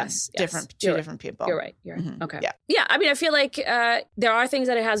okay. Griffin. Yes. Two different people. You're right. Mm-hmm. Okay. Yeah. I mean, I feel like there are things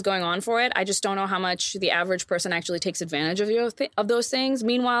that it has going on for it. I just don't know how much the average person actually takes advantage of those things.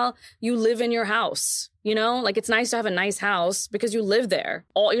 Meanwhile, you live in your house. You know, like it's nice to have a nice house because you live there.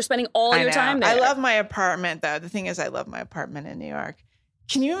 You're spending all your time there. I love my apartment, though. The thing is, I love my apartment in New York.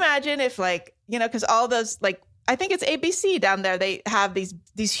 Can you imagine if, like, you know, because all those, like, I think it's ABC down there. They have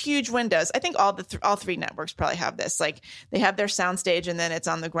these huge windows. I think all three networks probably have this. Like, they have their soundstage, and then it's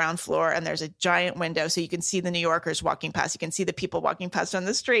on the ground floor, and there's a giant window, so you can see the New Yorkers walking past. You can see the people walking past on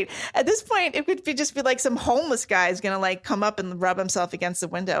the street. At this point, it would just be like some homeless guy is going to like come up and rub himself against the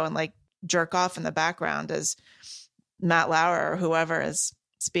window and like jerk off in the background as Matt Lauer or whoever is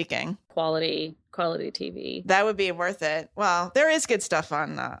speaking. Quality TV. That would be worth it. Well, there is good stuff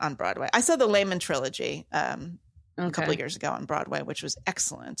on Broadway. I saw the Lehman trilogy a couple of years ago on Broadway, which was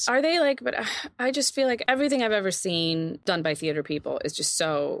excellent. Are they like? But I just feel like everything I've ever seen done by theater people is just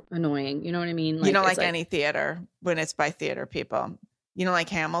so annoying. You know what I mean? Like, you don't like any theater when it's by theater people. You don't like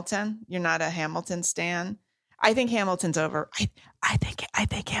Hamilton. You're not a Hamilton stan. I think Hamilton's I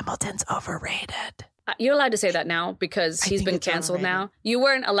think Hamilton's overrated. You're allowed to say that now because he's been canceled now. You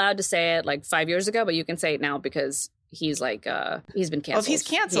weren't allowed to say it like 5 years ago, but you can say it now because he's like he's been canceled. Well, if he's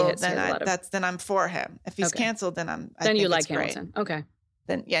canceled, then I'm for him. If he's canceled, then I think you like Hamilton. Great. Okay.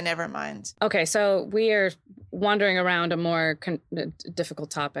 Then never mind. Okay, so we are wandering around a more difficult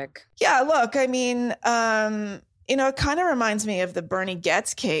topic. Yeah, look, I mean, it kind of reminds me of the Bernie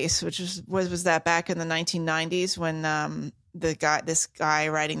Goetz case, which was that back in the 1990s when this guy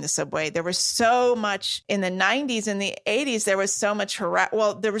riding the subway. There was so much in the 90s and the 80s. There was so much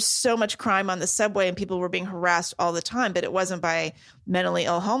there was so much crime on the subway, and people were being harassed all the time. But it wasn't by mentally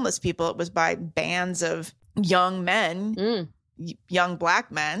ill homeless people. It was by bands of young men, young Black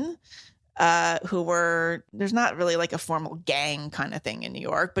men, who were. There's not really like a formal gang kind of thing in New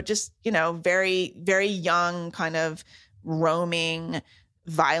York, but just very, very young, kind of roaming,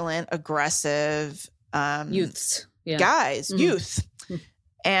 violent, aggressive youths. Yeah. Guys, youth.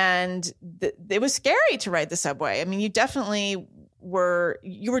 And it was scary to ride the subway. I mean, you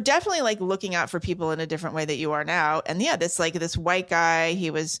were definitely like looking out for people in a different way that you are now. And yeah, this white guy,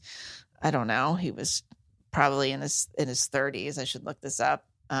 he was probably in his 30s. I should look this up.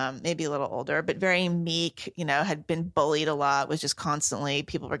 Maybe a little older, but very meek, had been bullied a lot, was just constantly,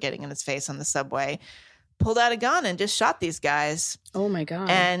 people were getting in his face on the subway, pulled out a gun and just shot these guys. Oh my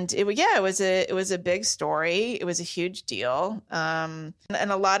God. And it was a big story. It was a huge deal. And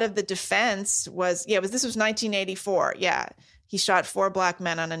a lot of the defense was 1984. Yeah. He shot 4 Black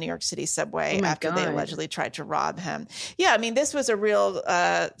men on a New York City subway after they allegedly tried to rob him. Yeah. I mean, this was a real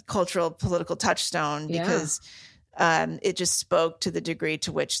cultural, political touchstone because it just spoke to the degree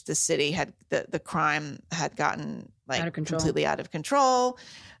to which the city the crime had gotten completely out of control.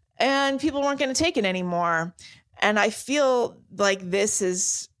 And people weren't going to take it anymore. And I feel like this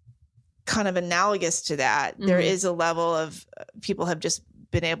is kind of analogous to that. Mm-hmm. There is a level of people have just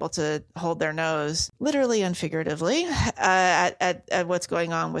been able to hold their nose, literally and figuratively, at what's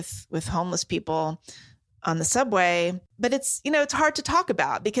going on with homeless people on the subway. But it's hard to talk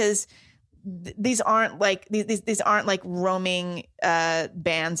about because these aren't like roaming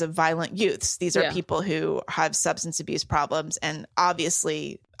bands of violent youths. These are people who have substance abuse problems and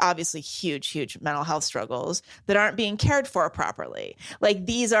obviously huge mental health struggles that aren't being cared for properly. Like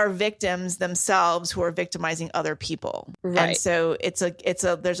these are victims themselves who are victimizing other people. Right. And so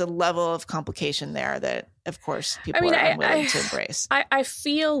there's a level of complication there that of course people are unwilling to embrace. I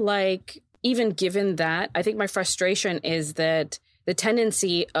feel like even given that, I think my frustration is that the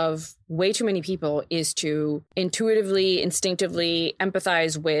tendency of way too many people is to intuitively, instinctively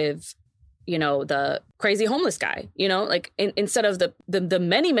empathize with, the crazy homeless guy, instead of the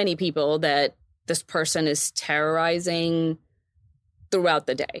many, many people that this person is terrorizing throughout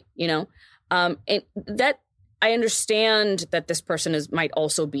the day, and that I understand that this person might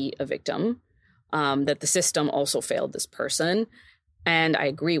also be a victim, that the system also failed this person. And I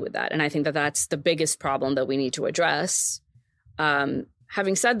agree with that. And I think that that's the biggest problem that we need to address.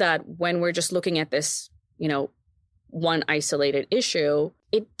 Having said that, when we're just looking at this, one isolated issue,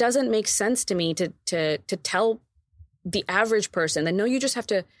 it doesn't make sense to me to tell the average person that, no, you just have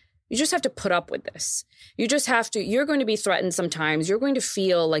to put up with this. You're going to be threatened sometimes. You're going to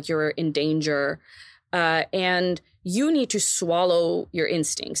feel like you're in danger. And you need to swallow your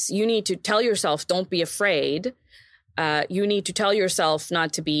instincts. You need to tell yourself, don't be afraid. You need to tell yourself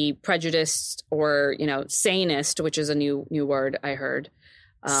not to be prejudiced or, sanist, which is a new word I heard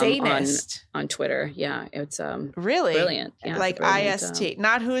on Twitter. Yeah, it's really brilliant. Yeah, like brilliant, IST,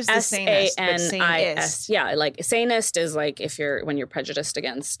 not who is the sanist, but sanist. Yeah, like sanist is like when you're prejudiced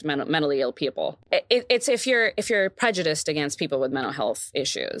against mentally ill people. It's if you're prejudiced against people with mental health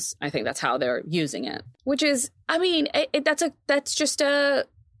issues. I think that's how they're using it. Which is, I mean, that's just a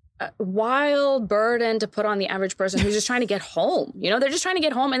wild burden to put on the average person who's just trying to get home. They're just trying to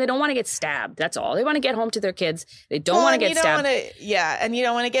get home and they don't want to get stabbed. That's all. They want to get home to their kids. They don't want to get stabbed. And you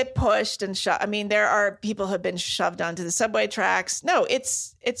don't want to get pushed and shoved. I mean, there are people who have been shoved onto the subway tracks. No,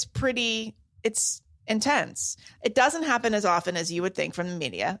 it's intense. It doesn't happen as often as you would think from the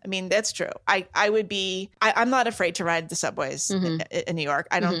media. I mean, that's true. I'm not afraid to ride the subways in New York.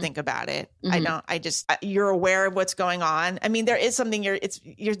 I don't think about it. You're aware of what's going on. I mean, there is something there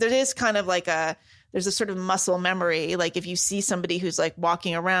is kind of like there's a sort of muscle memory. Like if you see somebody who's like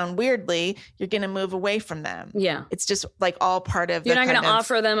walking around weirdly, you're going to move away from them. Yeah. It's just like all part of You're not going to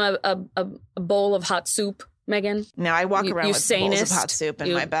offer them a bowl of hot soup, Megan? No, I walk around with bowls of hot soup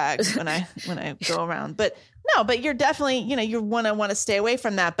in my bag when I go around. But no, but you're definitely, you want to stay away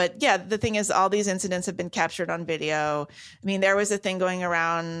from that. But yeah, the thing is all these incidents have been captured on video. I mean, there was a thing going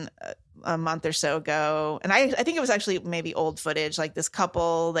around a month or so ago, and I think it was actually maybe old footage, like this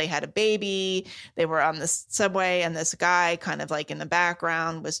couple, they had a baby, they were on this subway, and this guy kind of like in the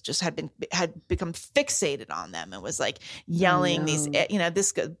background was just had become fixated on them and was like yelling these,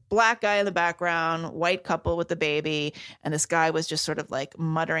 this black guy in the background, white couple with the baby, and this guy was just sort of like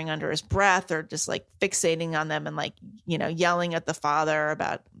muttering under his breath or just like fixating on them and like, yelling at the father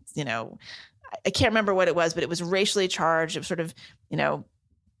about, I can't remember what it was, but it was racially charged. It was sort of,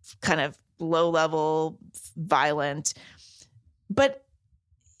 kind of low level, violent. But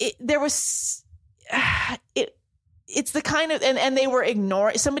it's the kind of, and they were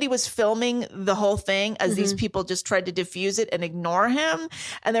ignoring, somebody was filming the whole thing as these people just tried to diffuse it and ignore him.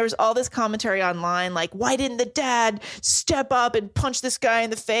 And there was all this commentary online, like, why didn't the dad step up and punch this guy in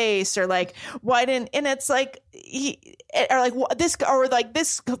the face? Or like, why didn't, and it's like, this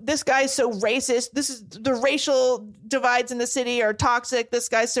guy is so racist. This is the racial divides in the city are toxic. This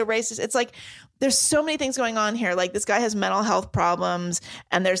guy's so racist. It's like, there's so many things going on here. Like this guy has mental health problems,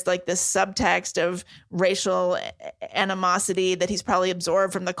 and there's like this subtext of racial animosity that he's probably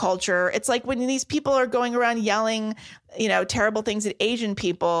absorbed from the culture. It's like when these people are going around yelling, terrible things at Asian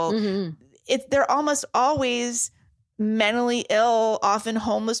people, they're almost always mentally ill, often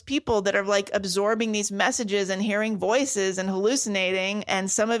homeless people that are like absorbing these messages and hearing voices and hallucinating.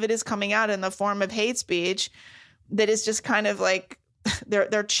 And some of it is coming out in the form of hate speech that is just kind of like,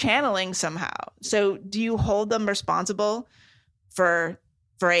 they're channeling somehow. So do you hold them responsible for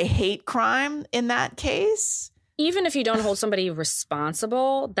a hate crime in that case? Even if you don't hold somebody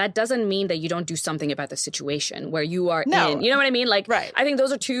responsible, that doesn't mean that you don't do something about the situation where you are in. You know what I mean? Like, right. I think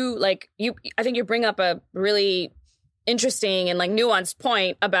those are two, like, I think you bring up a really interesting and like nuanced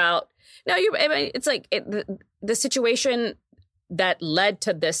point about, it's like the situation that led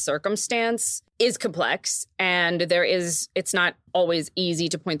to this circumstance is complex, and it's not always easy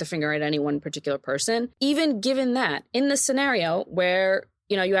to point the finger at any one particular person. Even given that, in the scenario where,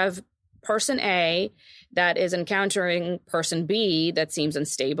 you have person A that is encountering person B that seems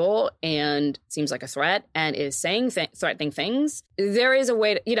unstable and seems like a threat and is saying threatening things, there is a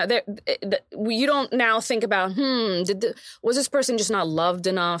way to, you don't now think about, was this person just not loved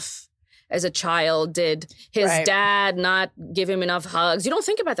enough as a child? Did his dad not give him enough hugs? You don't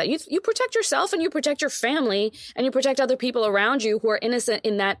think about that. You protect yourself and you protect your family and you protect other people around you who are innocent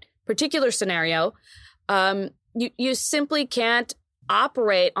in that particular scenario. You simply can't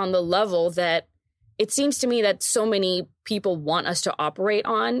operate on the level that it seems to me that so many people want us to operate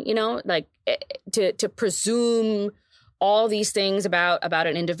on, like to presume all these things about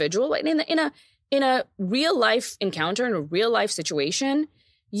an individual. In a real life encounter, in a real life situation,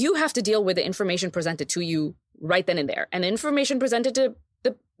 you have to deal with the information presented to you right then and there. And the information presented to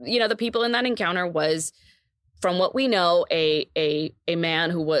the people in that encounter was, from what we know, a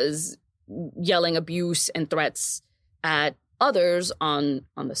man who was yelling abuse and threats at others on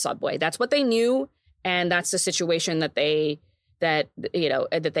the subway. That's what they knew, and that's the situation that they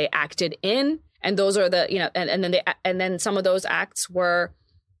acted in. And those are and then some of those acts were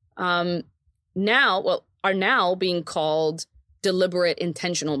are now being called deliberate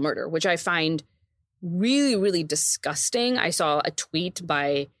intentional murder, which I find really, really disgusting. I saw a tweet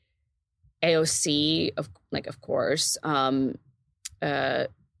by AOC, of course, very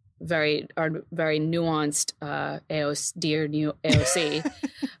nuanced dear new AOC.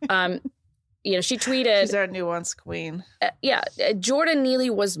 She tweeted, she's our nuanced queen. Jordan Neely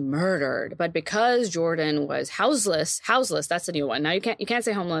was murdered, but because Jordan was houseless, that's the new one. Now you can't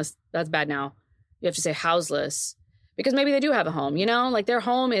say homeless. That's bad now. You have to say houseless. Because maybe they do have a home, like their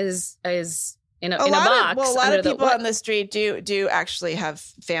home is in a box. A lot of people on the street do actually have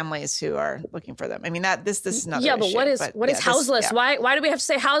families who are looking for them. I mean, this is another issue. But what is houseless? Why do we have to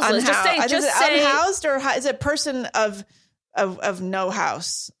say houseless? Just say unhoused, or is it person of no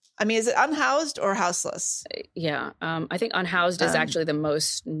house? I mean, is it unhoused or houseless? Yeah. I think unhoused is actually the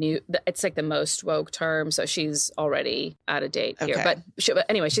most new. It's like the most woke term. So she's already out of date here. But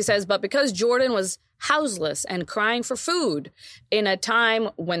anyway, she says, but because Jordan was houseless and crying for food in a time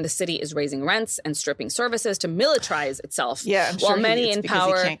when the city is raising rents and stripping services to militarize itself. Yeah, I'm sure while many in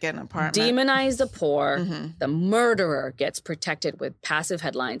power demonize the poor, Mm-hmm. the murderer gets protected with passive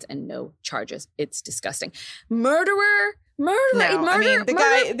headlines and no charges. It's disgusting. Murderer. I mean,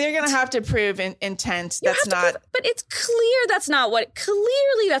 guy, they're going to have to prove intent. That's not. But it's clear that's not what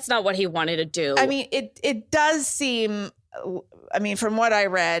he wanted to do. I mean, it does seem. I mean, from what I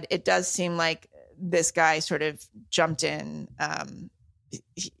read, it does seem like this guy sort of jumped in.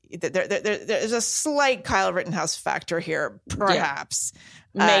 There's a slight Kyle Rittenhouse factor here, perhaps.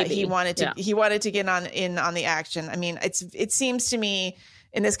 Maybe he wanted to get in on the action. I mean, it seems to me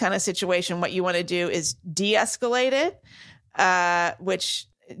in this kind of situation, what you want to do is de-escalate it, which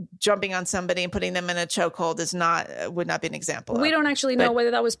jumping on somebody and putting them in a chokehold would not be an example of. We don't actually know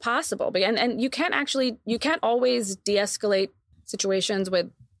whether that was possible. And you can't always de-escalate situations with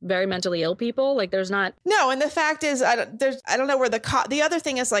very mentally ill people. Like there's not. No. And the fact is, I don't know where the other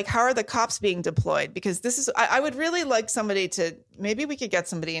thing is, like, how are the cops being deployed? Because I would really like somebody maybe we could get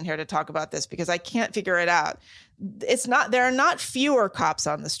somebody in here to talk about this, because I can't figure it out. There are not fewer cops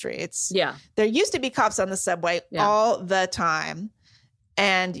on the streets. Yeah. There used to be cops on the subway all the time.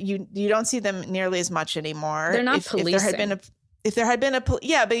 And you don't see them nearly as much anymore. They're not policing. If there had been but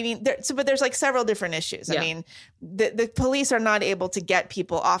I mean, but there's like several different issues. Yeah. I mean, the police are not able to get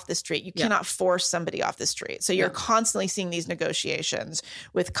people off the street. You cannot force somebody off the street. So you're constantly seeing these negotiations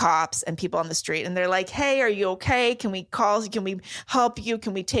with cops and people on the street. And they're like, hey, are you okay? Can we help you?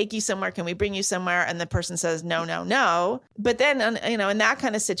 Can we take you somewhere? Can we bring you somewhere? And the person says, no, no, no. But then, in that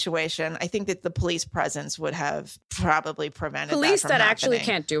kind of situation, I think that the police presence would have probably prevented police that actually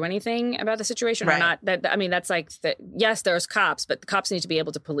can't do anything about the situation or not. That's like, yes, there's cops, but the cops need to be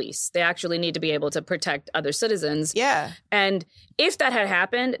able to police. They actually need to be able to protect other citizens. Yeah. And if that had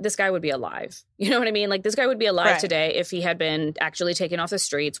happened, this guy would be alive. You know what I mean? Like this guy would be alive today if he had been actually taken off the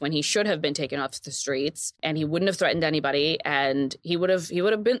streets when he should have been taken off the streets, and he wouldn't have threatened anybody, and he would have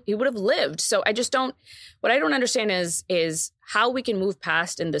lived. So what I don't understand is how we can move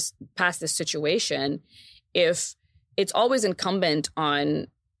past this situation if it's always incumbent on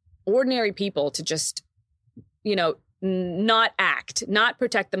ordinary people to just, not act, not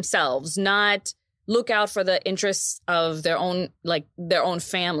protect themselves, not look out for the interests of their own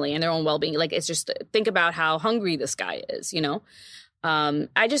family and their own well-being. Like, it's just, think about how hungry this guy is, I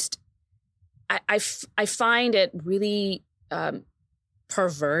find it really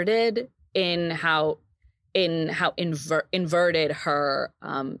perverted in how inverted her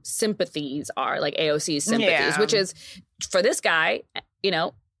sympathies are, like AOC's sympathies, which is for this guy,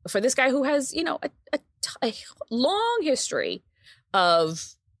 who has, a long history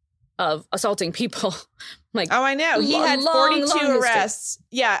of assaulting people. Like, oh, I know. He had 42 arrests.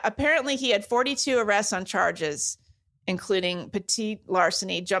 Yeah, apparently he had 42 arrests on charges, including petite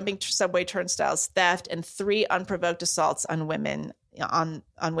larceny, jumping subway turnstiles, theft, and 3 unprovoked assaults on women on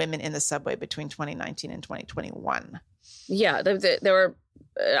women in the subway between 2019 and 2021. Yeah, there were.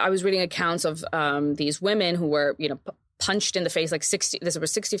 I was reading accounts of these women who were, punched in the face. Like this was a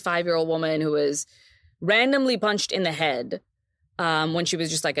 65-year-old woman who was randomly punched in the head when she was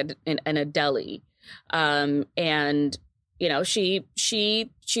just like in a deli, and she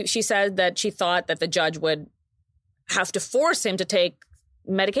said that she thought that the judge would have to force him to take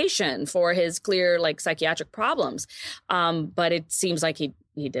medication for his clear psychiatric problems, but it seems like he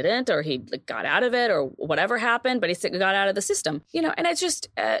didn't, or he got out of it, or whatever happened, but he got out of the system, and it's just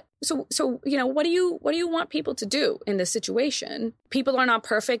so what do you want people to do in this situation? People are not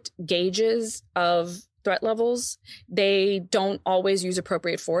perfect gauges of threat levels. They don't always use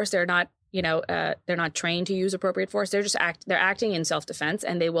appropriate force. They're not trained to use appropriate force. They're acting in self-defense,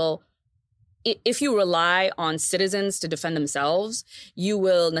 and they will. If you rely on citizens to defend themselves, you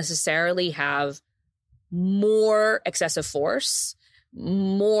will necessarily have more excessive force,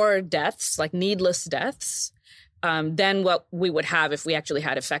 more deaths, like needless deaths, than what we would have if we actually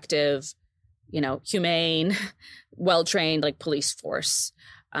had effective, humane, well-trained police force.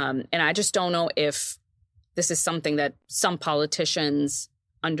 And I just don't know if this is something that some politicians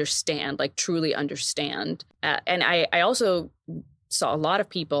understand, truly understand. And I also saw a lot of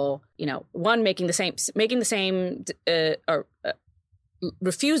people,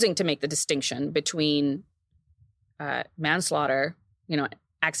 refusing to make the distinction between manslaughter,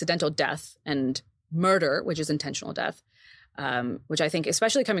 accidental death, and murder, which is intentional death, which I think,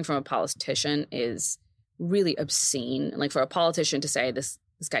 especially coming from a politician, is really obscene. Like, for a politician to say this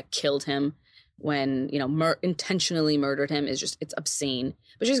guy killed him when, intentionally murdered him it's obscene.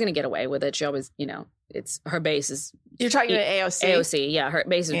 But she's going to get away with it. She always, it's her base is. You're talking about AOC? AOC, yeah. Her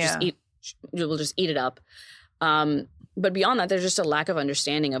base is will just eat it up. But beyond that, there's just a lack of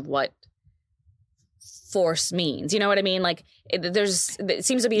understanding of what force means. You know what I mean? Like, it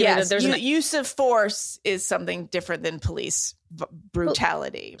seems to be there's use of force is something different than police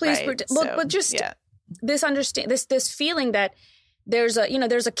brutality. This feeling that there's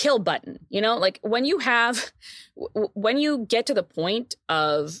a kill button. Like, when you get to the point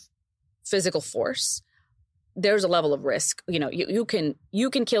of physical force, there's a level of risk. You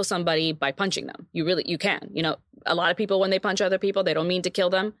can kill somebody by punching them. You can. A lot of people, when they punch other people, they don't mean to kill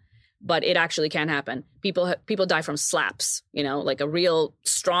them, but it actually can happen. People die from slaps. Like, a real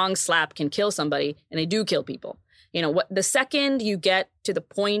strong slap can kill somebody, and they do kill people. The second you get to the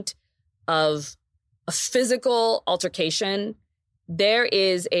point of a physical altercation, there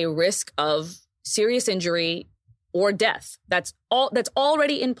is a risk of serious injury or death. That's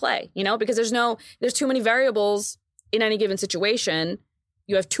already in play, because there's too many variables in any given situation.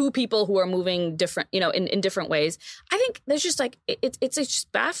 You have two people who are moving different, in different ways. I think there's just it's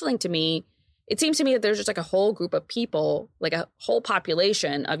just baffling to me. It seems to me that there's just a whole group of people, like a whole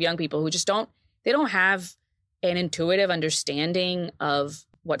population of young people who just don't have an intuitive understanding of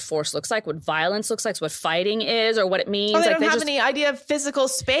what force looks like, what violence looks like, what fighting is, or what it means. They don't have any idea of physical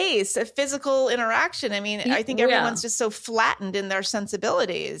space, of physical interaction. I mean, I think everyone's just so flattened in their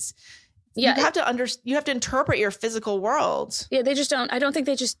sensibilities. Yeah, you have to interpret your physical world. Yeah, they just don't. I don't think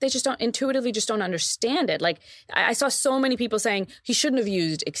they just don't intuitively just don't understand it. Like I saw so many people saying he shouldn't have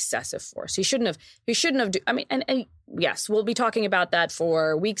used excessive force. He shouldn't have. I mean, and yes, we'll be talking about that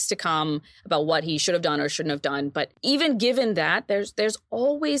for weeks to come about what he should have done or shouldn't have done. But even given that, there's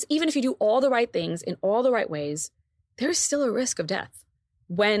always, even if you do all the right things in all the right ways, there's still a risk of death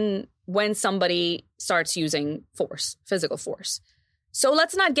when somebody starts using force, physical force. So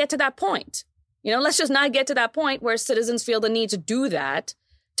let's not get to that point. Let's just not get to that point where citizens feel the need to do that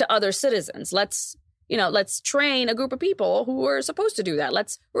to other citizens. Let's train a group of people who are supposed to do that.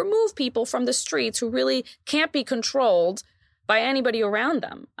 Let's remove people from the streets who really can't be controlled by anybody around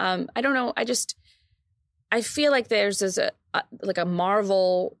them. I don't know. I feel like there's a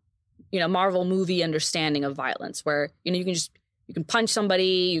Marvel movie understanding of violence where, you can punch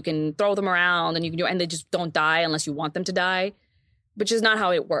somebody, you can throw them around and they just don't die unless you want them to die. Which is not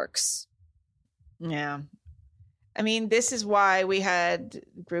how it works. Yeah. I mean, this is why we had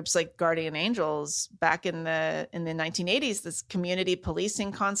groups like Guardian Angels back in the 1980s, this community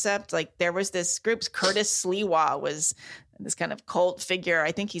policing concept. Like there was this group, Curtis Sliwa was this kind of cult figure.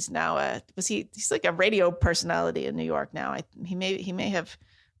 I think he's now he's like a radio personality in New York now. He may have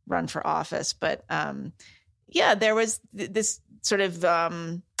run for office, but there was this sort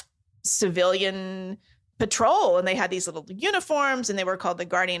of civilian patrol, and they had these little uniforms and they were called the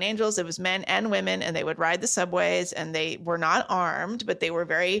Guardian Angels. It was men and women, and they would ride the subways, and they were not armed, but they were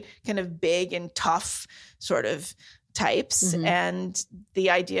very kind of big and tough sort of types. Mm-hmm. And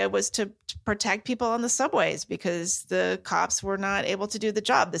the idea was to protect people on the subways because the cops were not able to do the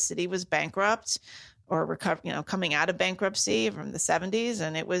job. The city was bankrupt or coming out of bankruptcy from the 70s.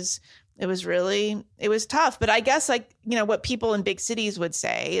 And it was tough. But I guess what people in big cities would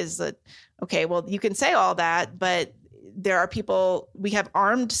say is that, okay, well, you can say all that, but there are people, we have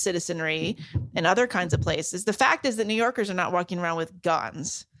armed citizenry in other kinds of places. The fact is that New Yorkers are not walking around with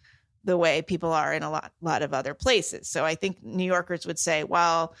guns the way people are in a lot of other places. So I think New Yorkers would say,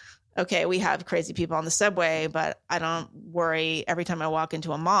 well, okay, we have crazy people on the subway, but I don't worry every time I walk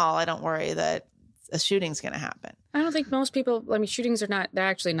into a mall, I don't worry that a shooting's going to happen. I don't think most people, shootings they're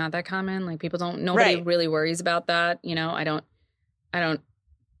actually not that common. Like nobody really worries about that. I don't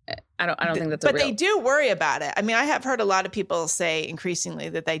think that's but they do worry about it. I mean, I have heard a lot of people say increasingly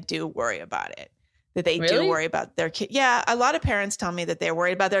that they do worry about it, that they do worry about their kid. Yeah. A lot of parents tell me that they're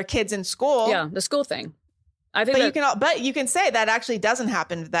worried about their kids in school. Yeah. The school thing. I think you can say that actually doesn't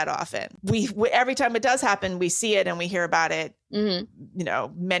happen that often. We every time it does happen, we see it and we hear about it,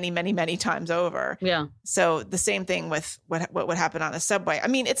 many, many, many times over. Yeah. So the same thing with what would happen on a subway. I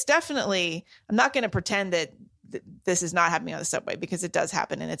mean, it's definitely, I'm not going to pretend that this is not happening on the subway because it does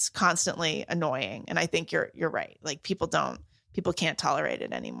happen and it's constantly annoying. And I think you're right. Like people can't tolerate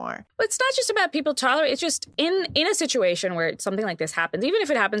it anymore. But it's not just about people tolerate. It's just in a situation where something like this happens, even if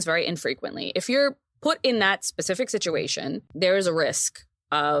it happens very infrequently, if you're put in that specific situation, there is a risk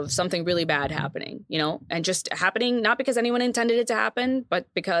of something really bad happening, and just happening, not because anyone intended it to happen, but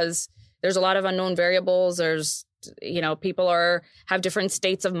because there's a lot of unknown variables. There's, people have different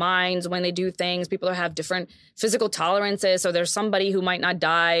states of minds when they do things. People have different physical tolerances. So there's somebody who might not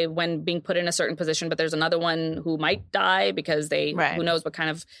die when being put in a certain position, but there's another one who might die because who knows what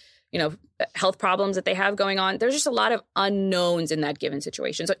kind of, health problems that they have going on. There's just a lot of unknowns in that given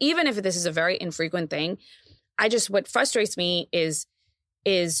situation. So even if this is a very infrequent thing, what frustrates me is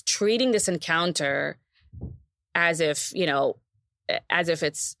treating this encounter as if it's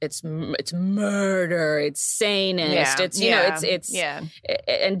murder, it's sanist,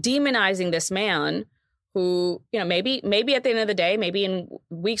 and demonizing this man who, maybe at the end of the day, maybe in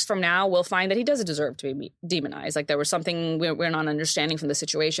weeks from now, we'll find that he does deserve to be demonized. Like there was something we're not understanding from the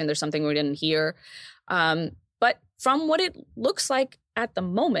situation. There's something we didn't hear. But from what it looks like at the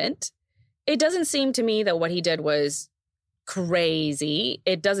moment, it doesn't seem to me that what he did was crazy.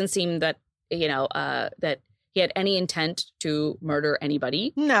 It doesn't seem that, that he had any intent to murder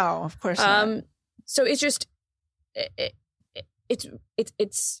anybody. No, of course not. So it's just,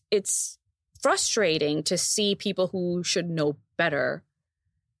 it's frustrating to see people who should know better,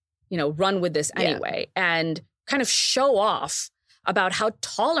 run with this anyway, and kind of show off about how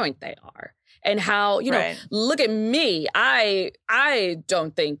tolerant they are and how, look at me. I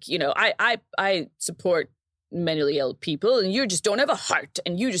don't think, I support mentally ill people, and you just don't have a heart,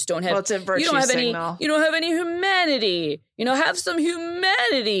 and you just don't have, it's a virtue signal. You don't have any humanity, have some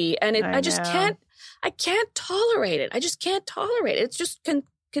humanity. And I can't tolerate it. I just can't tolerate it. It's just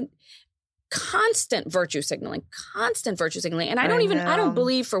constant virtue signaling. And I don't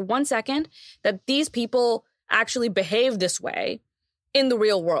believe for one second that these people actually behave this way in the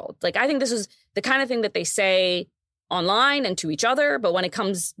real world. Like, I think this is the kind of thing that they say online and to each other, but when it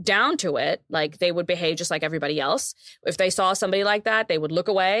comes down to it, like, they would behave just like everybody else. If they saw somebody like that, they would look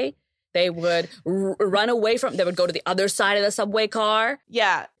away. They would run away they would go to the other side of the subway car.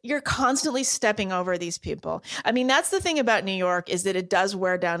 Yeah, you're constantly stepping over these people. I mean, that's the thing about New York, is that it does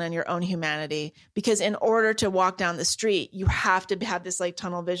wear down on your own humanity, because in order to walk down the street, you have to have this like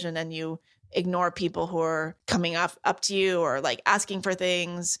tunnel vision, and you ignore people who are coming up to you or like asking for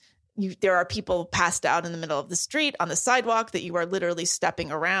things. There are people passed out in the middle of the street on the sidewalk that you are literally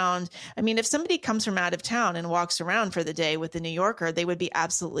stepping around. I mean, if somebody comes from out of town and walks around for the day with the New Yorker, they would be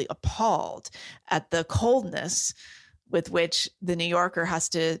absolutely appalled at the coldness with which the New Yorker has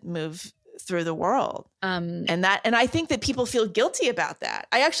to move through the world. And I think that people feel guilty about that.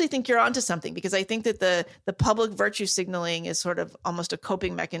 I actually think you're onto something, because I think that the public virtue signaling is sort of almost a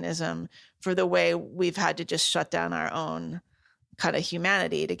coping mechanism for the way we've had to just shut down our own kind of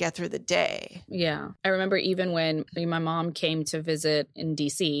humanity to get through the day. Yeah. I remember even when my mom came to visit in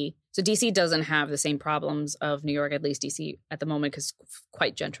DC. So DC doesn't have the same problems of New York, at least DC at the moment, because it's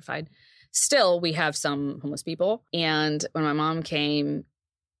quite gentrified. Still, we have some homeless people. And when my mom came,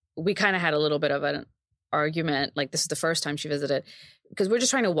 we kind of had a little bit of an argument. Like, this is the first time she visited, because we're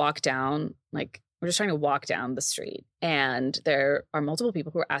just trying to walk down the street. And there are multiple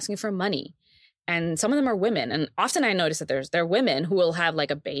people who are asking for money. And some of them are women. And often I notice that there are women who will have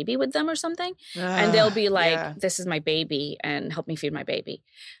like a baby with them or something. And they'll be like, This is my baby, and help me feed my baby.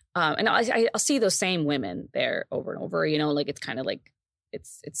 And I'll see those same women there over and over, like, it's kind of like,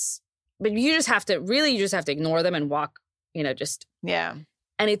 but you just have to ignore them and walk, Yeah.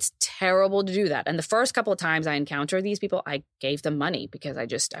 And it's terrible to do that. And the first couple of times I encountered these people, I gave them money, because I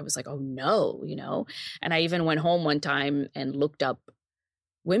was like, oh no, And I even went home one time and looked up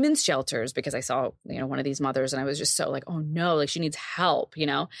women's shelters, because I saw, one of these mothers, and I was just so like, oh no, like, she needs help, and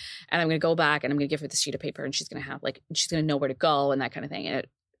I'm going to go back and I'm going to give her this sheet of paper, and she's going to know where to go and that kind of thing. And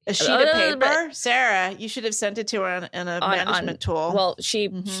a sheet of paper? Sarah, you should have sent it to her in a management tool. Well, she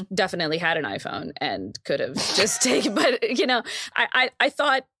definitely had an iPhone and could have just taken, but I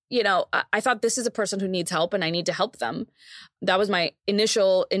thought, I thought, this is a person who needs help and I need to help them. That was my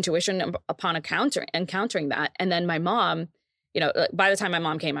initial intuition upon encountering that. And then my mom, by the time my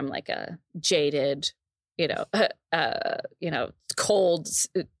mom came, I'm like a jaded,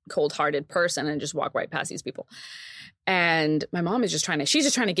 cold-hearted person, and just walk right past these people. And my mom is she's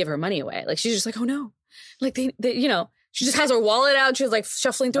just trying to give her money away. Like, she's just like, oh no, like they she just has her wallet out. She's like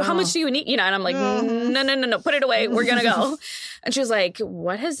shuffling through. How much do you need? And I'm like, no, put it away. We're going to go. And she's like,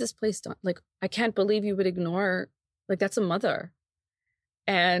 what has this place done? Like, I can't believe you would ignore, like, that's a mother.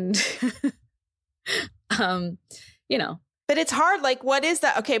 And, But it's hard. Like, what is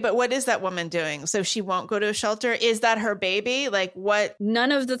that? Okay, but what is that woman doing? So she won't go to a shelter? Is that her baby? Like, what?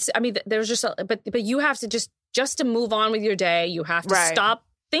 None of the, I mean, there's just, but you have to just to move on with your day, you have to stop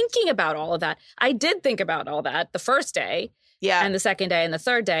thinking about all of that. I did think about all that the first day. Yeah. And the second day and the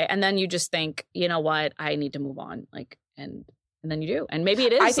third day. And then you just think, you know what? I need to move on. Like, and then you do. And maybe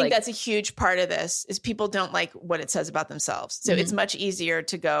it is. I think that's a huge part of this is people don't like what it says about themselves. So it's much easier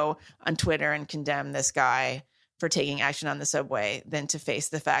to go on Twitter and condemn this guy for taking action on the subway than to face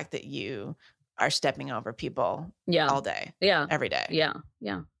the fact that you are stepping over people all day. Yeah. Every day. Yeah.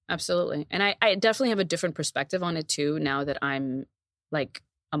 Yeah. Absolutely. And I definitely have a different perspective on it too, now that I'm like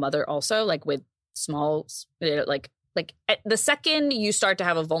a mother also, like with small, like the second you start to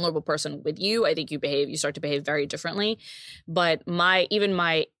have a vulnerable person with you, I think you start to behave very differently. But my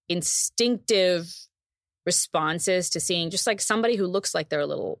instinctive responses to seeing just like somebody who looks like they're a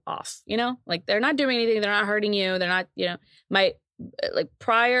little off, like they're not doing anything, they're not hurting you, they're not, like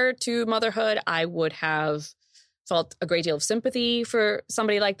prior to motherhood, I would have felt a great deal of sympathy for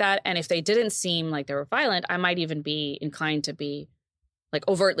somebody like that. And if they didn't seem like they were violent, I might even be inclined to be like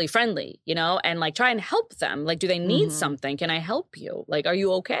overtly friendly, and like try and help them. Like, do they need something? Can I help you? Like, are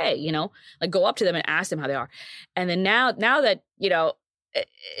you okay? Like go up to them and ask them how they are. And then now that,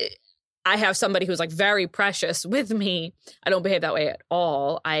 I have somebody who's like very precious with me. I don't behave that way at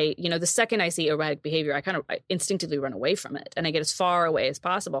all. The second I see erratic behavior, I instinctively run away from it and I get as far away as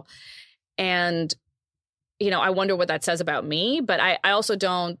possible. And, I wonder what that says about me, but I also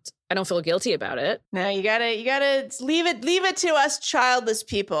don't feel guilty about it. No, you gotta leave it to us childless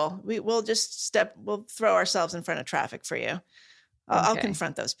people. We'll throw ourselves in front of traffic for you. I'll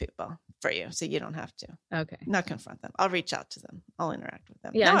confront those people for you, so you don't have to. Okay. Not confront them. I'll reach out to them. I'll interact with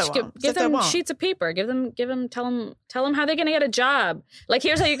them. Yeah, no, I won't. give them sheets of paper. Tell them how they're going to get a job. Like,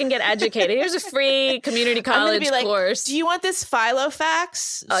 here's how you can get educated. Here's a free community college course. Do you want this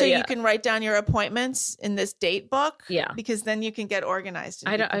Filofax you can write down your appointments in this date book? Yeah, because then you can get organized.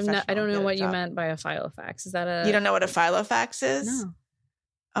 I don't know what you meant by a Filofax. Is that you don't know what a Filofax is? No.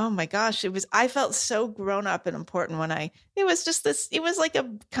 Oh my gosh, I felt so grown up and important when it was like a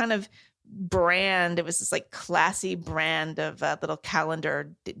kind of brand. It was this like classy brand of little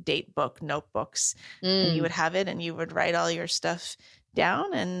calendar date book notebooks. And you would have it and you would write all your stuff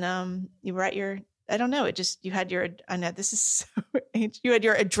down and you write you had your, I know this is so ancient. You had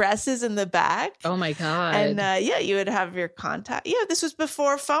your addresses in the back. Oh my God. And you would have your contact. Yeah, this was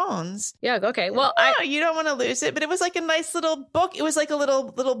before phones. Yeah, okay. Well, you don't want to lose it, but it was like a nice little book. It was like a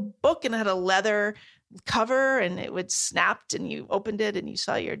little book and it had a leather cover and it would snapped and you opened it and you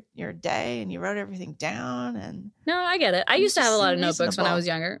saw your day and you wrote everything down. And no, I get it. I used to have a lot of notebooks when I was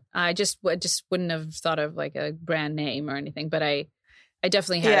younger. I just wouldn't have thought of like a brand name or anything, but I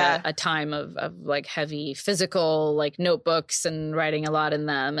definitely had a time of like heavy physical like notebooks and writing a lot in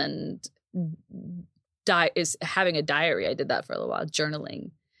them and having a diary. I did that for a little while,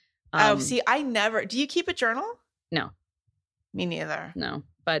 journaling. I never. Do you keep a journal? No. Me neither. No,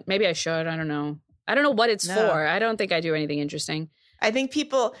 but maybe I should. I don't know what it's for. I don't think I do anything interesting. I think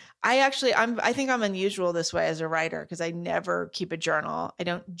I think I'm unusual this way as a writer because I never keep a journal. I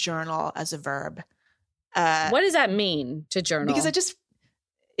don't journal as a verb. What does that mean to journal? Because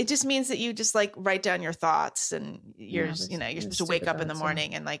it just means that you just like write down your thoughts and you're supposed to wake up in the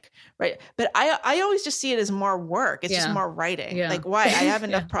morning and like write. But I always just see it as more work. It's just more writing. Yeah. Like why? I have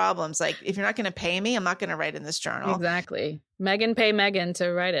enough problems. Like if you're not going to pay me, I'm not going to write in this journal. Exactly. Pay Megan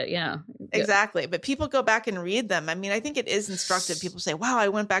to write it. Yeah. Exactly. But people go back and read them. I mean, I think it is instructive. People say, wow, I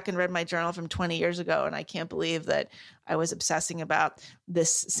went back and read my journal from 20 years ago and I can't believe that I was obsessing about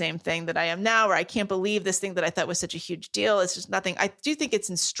this same thing that I am now, or I can't believe this thing that I thought was such a huge deal. It's just nothing. I do think it's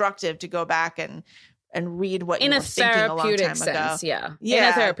instructive to go back and read what you were thinking a long time ago. Yeah. In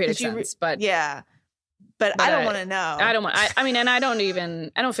a therapeutic sense. But yeah. But I don't want to know. I don't want, I mean, and I don't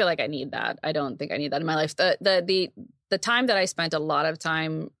feel like I need that. I don't think I need that in my life. The time that I spent a lot of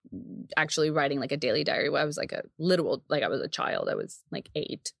time actually writing like a daily diary, where I was like I was a child. I was like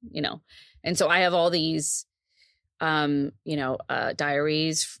 8, and so I have all these, diaries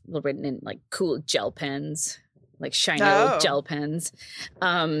written in like cool gel pens, like shiny old gel pens,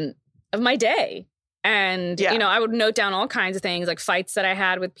 of my day. And, I would note down all kinds of things like fights that I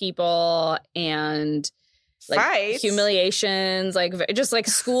had with people and like fights? Humiliations, like just like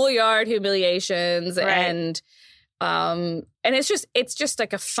schoolyard humiliations. Right. And it's just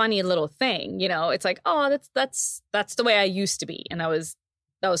like a funny little thing, it's like, oh, that's the way I used to be. And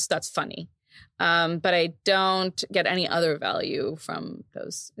that's funny. But I don't get any other value from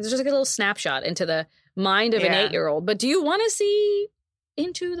those. It's just like a little snapshot into the mind of an 8-year-old. But do you want to see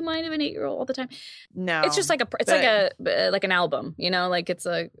into the mind of an 8-year-old all the time? No, it's just like like an album, like it's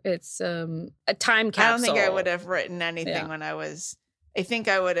a time capsule. I don't think I would have written anything when I was. I think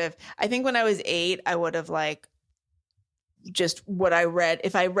when I was 8, I would have like just what I read.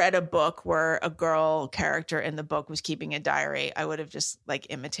 If I read a book where a girl character in the book was keeping a diary, I would have just like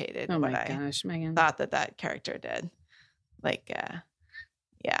imitated what I thought that character did. Like,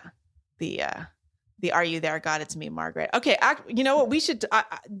 the Are You There, God, It's Me, Margaret. Okay, you know what? We should.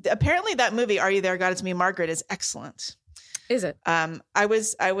 Apparently, that movie Are You There, God, It's Me, Margaret is excellent. Is it? I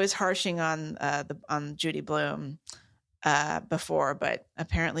was harshing on Judy Blume before, but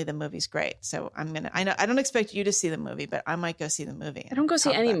apparently the movie's great. So I don't expect you to see the movie, but I might go see the movie. I don't go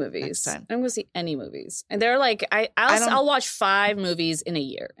see any movies. I don't go see any movies. And they're like, I'll watch 5 movies in a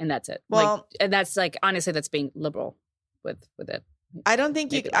year and that's it. Well, and that's like, honestly, that's being liberal with it. I don't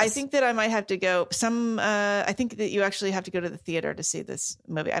think I think that I might have to go I think that you actually have to go to the theater to see this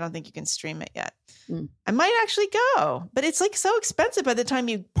movie. I don't think you can stream it yet. I might actually go, but it's like so expensive by the time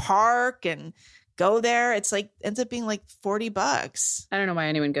you park and go there. It's like ends up being like $40. I don't know why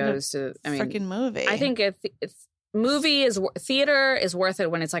anyone goes to freaking movie. I think theater is worth it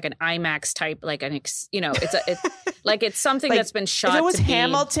when it's like an IMAX type, like it's like it's something that's been shot. If it was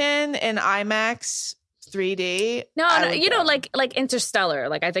Hamilton in IMAX, 3D. No, you know, go. like Interstellar.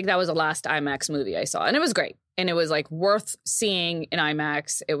 Like I think that was the last IMAX movie I saw, and it was great, and it was like worth seeing in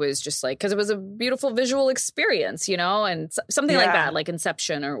IMAX. It was just like because it was a beautiful visual experience, you know, and something like that, like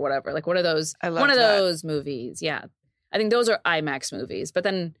Inception or whatever. Like one of those movies. Yeah, I think those are IMAX movies. But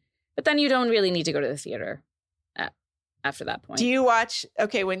then you don't really need to go to the theater after that point. Do you watch?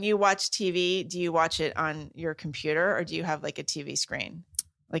 Okay, when you watch TV, do you watch it on your computer or do you have like a TV screen?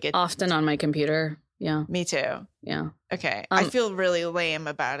 Like often on my computer. Yeah. Me too. Yeah. Okay. I feel really lame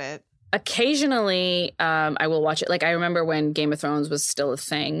about it. Occasionally, I will watch it. Like I remember when Game of Thrones was still a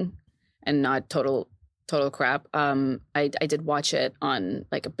thing and not total crap. I did watch it on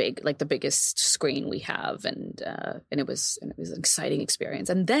like the biggest screen we have, and it was an exciting experience.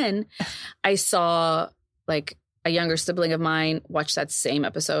 And then I saw like a younger sibling of mine watch that same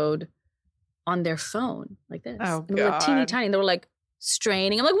episode on their phone like this. Oh, and they were teeny tiny. And they were like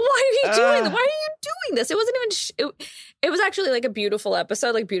straining. I'm like, why are you doing this? Why are you doing this? It wasn't even. It was actually like a beautiful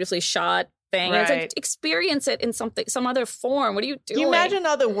episode, like beautifully shot thing. Right. It's like experience it in some other form. What are you doing? Can you imagine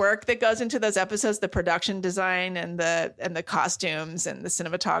all the work that goes into those episodes, the production design and the costumes and the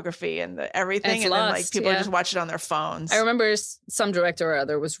cinematography and the everything, and then like people just watch it on their phones. I remember some director or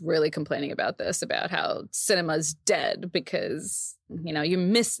other was really complaining about this, about how cinema's dead because you know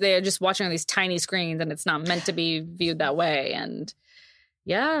they're just watching on these tiny screens and it's not meant to be viewed that way. And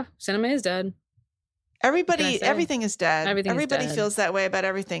yeah, cinema is dead. Everything is dead. Everybody feels that way about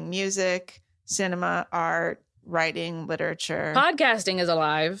everything. Music, cinema, art, writing, literature. Podcasting is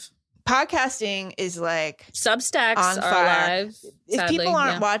alive. Podcasting is like Substacks on are fire. alive. If sadly. people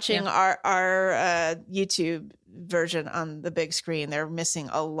aren't watching our YouTube version on the big screen, they're missing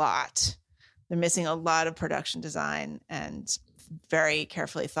a lot. They're missing a lot of production design and very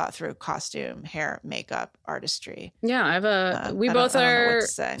carefully thought through costume, hair, makeup, artistry. Yeah, I have we both are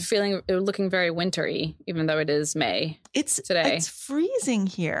looking very wintry, even though it is May. Today. It's freezing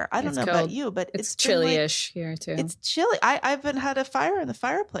here. I don't know cold. about you, but it's chilly-ish here too. It's chilly. I've had a fire in the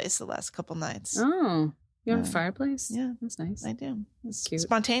fireplace the last couple nights. Oh, you have a fireplace? Yeah, that's nice. I do. That's cute.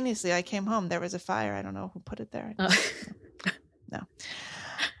 Spontaneously, I came home. There was a fire. I don't know who put it there. No.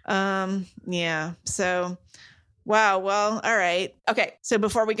 Yeah. So. Wow. Well, all right. Okay. So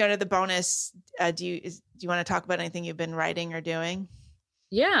before we go to the bonus, do you want to talk about anything you've been writing or doing?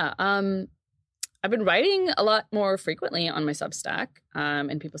 Yeah. I've been writing a lot more frequently on my Substack,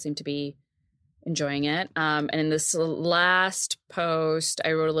 and people seem to be enjoying it. And in this last post,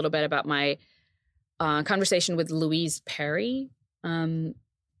 I wrote a little bit about my conversation with Louise Perry, who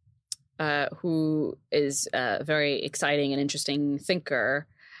is a very exciting and interesting thinker.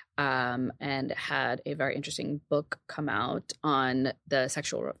 And had a very interesting book come out on the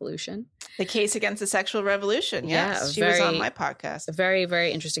sexual revolution. The Case Against the Sexual Revolution. Yes, she was on my podcast. A very,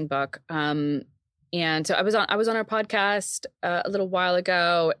 very interesting book. And so I was on our podcast a little while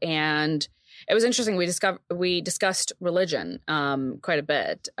ago, and it was interesting. We discussed religion quite a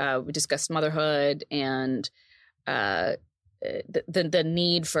bit. We discussed motherhood and the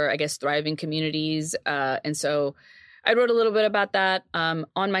need for, I guess, thriving communities. And so I wrote a little bit about that on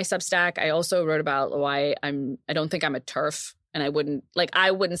my Substack. I also wrote about why I don't think I'm a TERF, and I wouldn't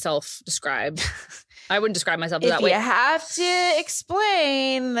self-describe. I wouldn't describe myself that way. If you have to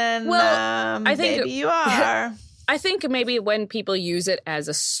explain, then I think maybe you are. I think maybe when people use it as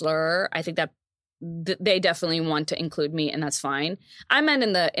a slur, I think that they definitely want to include me, and that's fine. I meant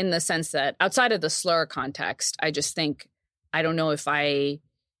in the sense that outside of the slur context, I just think I don't know if I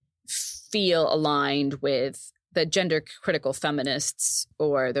feel aligned with the gender critical feminists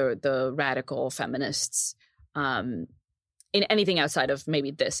or the radical feminists in anything outside of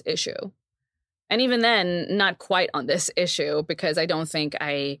maybe this issue. And even then, not quite on this issue, because I don't think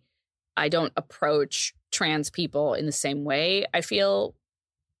I don't approach trans people in the same way I feel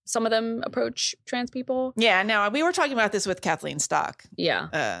some of them approach trans people. Yeah, no, we were talking about this with Kathleen Stock.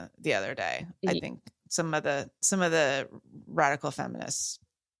 Yeah. The other day. I think some of the radical feminists,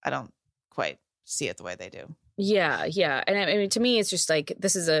 I don't quite see it the way they do. Yeah. And I mean, to me, it's just like,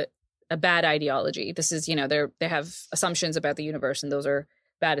 this is a bad ideology. This is, they have assumptions about the universe, and those are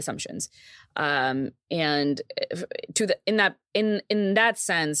bad assumptions. And in that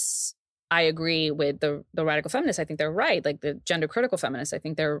sense, I agree with the radical feminists. I think they're right. Like the gender critical feminists, I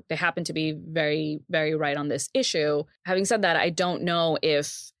think they happen to be very, very right on this issue. Having said that, I don't know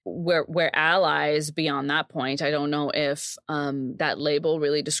if we're allies beyond that point. I don't know if that label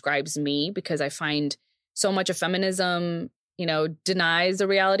really describes me, because I find so much of feminism, denies the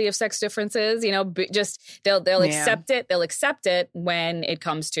reality of sex differences. Just they'll accept it. They'll accept it when it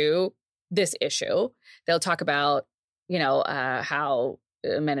comes to this issue. They'll talk about, how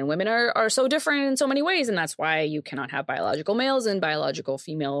men and women are so different in so many ways, and that's why you cannot have biological males in biological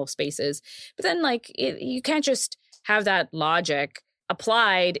female spaces. But then, like, you can't just have that logic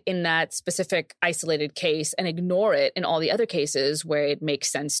applied in that specific isolated case and ignore it in all the other cases where it makes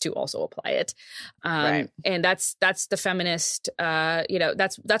sense to also apply it. Right. And that's the feminist,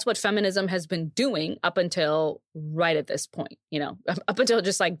 that's what feminism has been doing up until right at this point, up until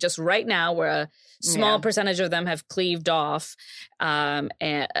just right now, where a small percentage of them have cleaved off. But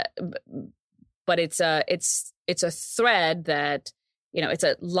it's a thread that, it's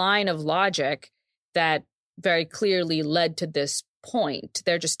a line of logic that very clearly led to this point.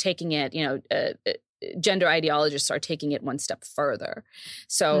 They're just taking it, gender ideologists are taking it one step further.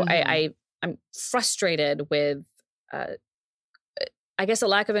 So I'm frustrated with, I guess, a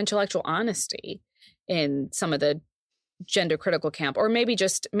lack of intellectual honesty in some of the gender critical camp, or maybe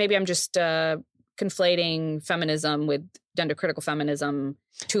I'm just conflating feminism with gender critical feminism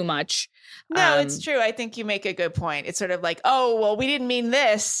too much. No, it's true. I think you make a good point. It's sort of like, oh, well, we didn't mean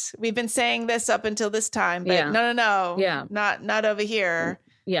this. We've been saying this up until this time, but no. Yeah. Not over here.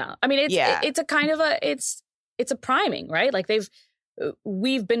 Yeah. I mean, it's a kind of it's a priming, right? Like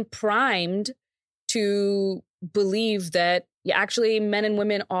we've been primed to believe that actually men and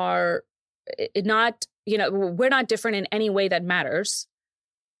women are not, we're not different in any way that matters.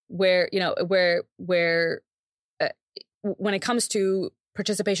 Where when it comes to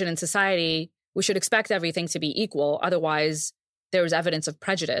participation in society, we should expect everything to be equal. Otherwise, there's evidence of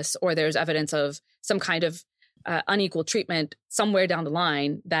prejudice, or there's evidence of some kind of unequal treatment somewhere down the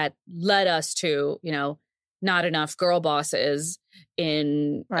line that led us to, not enough girl bosses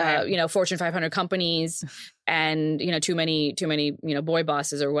in, Fortune 500 companies, and, too many, boy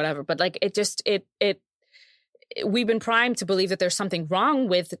bosses or whatever. But like, we've been primed to believe that there's something wrong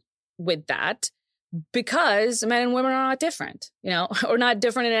with that, because men and women are not different, or not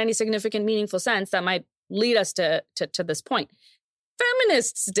different in any significant, meaningful sense that might lead us to this point.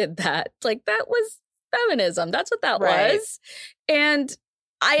 Feminists did that. Like, that was feminism. That's what that was. And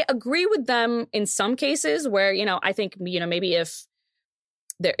I agree with them in some cases where, I think, maybe if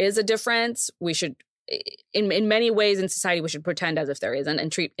there is a difference, we should, in many ways in society, we should pretend as if there isn't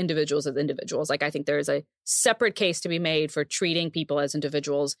and treat individuals as individuals. Like, I think there is a separate case to be made for treating people as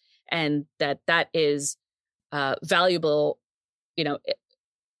individuals, and that is valuable,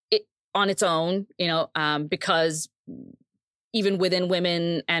 it on its own, because even within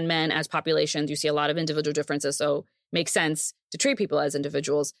women and men as populations, you see a lot of individual differences. So it makes sense to treat people as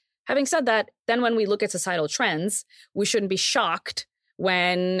individuals. Having said that, then when we look at societal trends, we shouldn't be shocked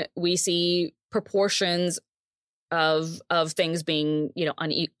when we see proportions of things being,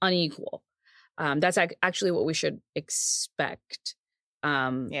 unequal. That's actually what we should expect.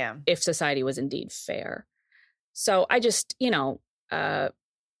 If society was indeed fair. So I just,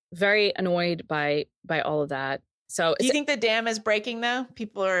 very annoyed by all of that. So do you think the dam is breaking though?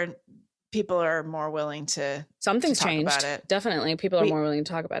 People are more willing to something's to talk changed about it. Definitely, people are more willing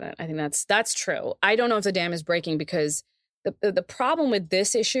to talk about it. I think that's true. I don't know if the dam is breaking, because the problem with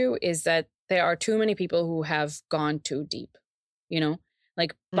this issue is that there are too many people who have gone too deep.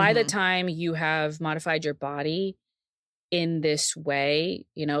 Like by the time you have modified your body in this way,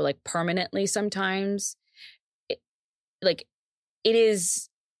 like permanently sometimes, it is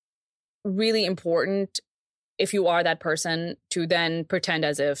really important, if you are that person, to then pretend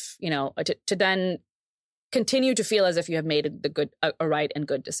as if, to then continue to feel as if you have made a right and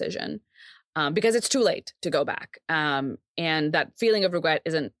good decision, because it's too late to go back. And that feeling of regret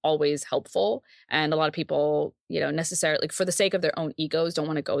isn't always helpful. And a lot of people, necessarily for the sake of their own egos, don't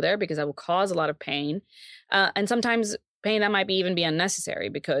want to go there, because that will cause a lot of pain. And sometimes pain that might even be unnecessary,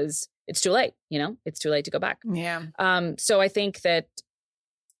 because it's too late, it's too late to go back. Yeah. So I think that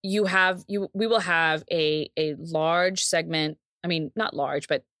we will have a large segment. I mean, not large,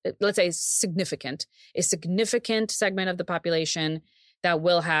 but let's say a significant segment of the population that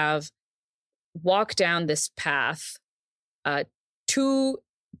will have walked down this path to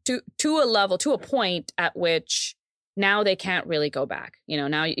a point at which now they can't really go back.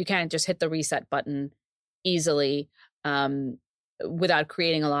 Now you can't just hit the reset button easily without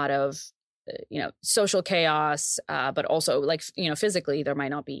creating a lot of social chaos, but also physically there might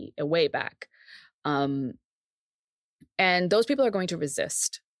not be a way back. And those people are going to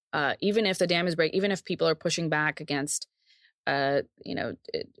resist, even if the dam is break, even if people are pushing back against,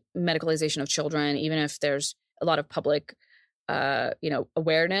 medicalization of children, even if there's a lot of public,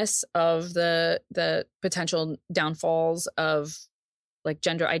 awareness of the potential downfalls of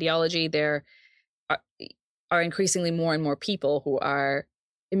gender ideology. There are increasingly more and more people who are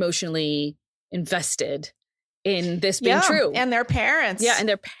emotionally invested in this being true. And their parents. Yeah, and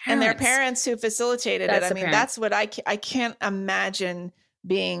their parents. And their parents who facilitated That's it. I the mean, parent. that's what I can't imagine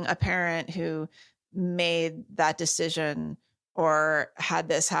being a parent who made that decision or had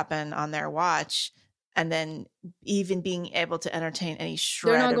this happen on their watch, and then even being able to entertain any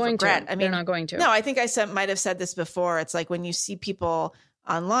shred They're not of going regret. to. I mean, they're not going to. No, I think I might have said this before. It's like when you see people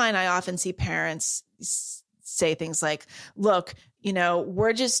online, I often see parents say things like, look, you know,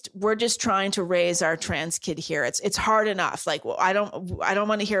 we're just trying to raise our trans kid here. It's hard enough. Like, well, I don't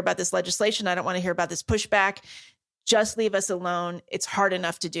want to hear about this legislation. I don't want to hear about this pushback. Just leave us alone. It's hard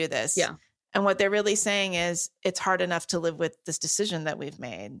enough to do this. Yeah. And what they're really saying is it's hard enough to live with this decision that we've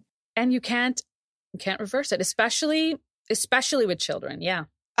made. And you can't reverse it, especially with children. Yeah.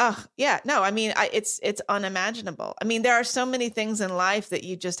 Oh, yeah. No, I mean, it's unimaginable. I mean, there are so many things in life that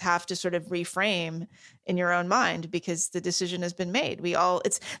you just have to sort of reframe in your own mind because the decision has been made.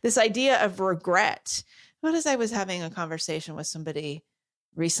 It's this idea of regret. I was having a conversation with somebody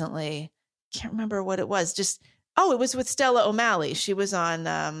recently. Can't remember what it was. It was with Stella O'Malley. She was on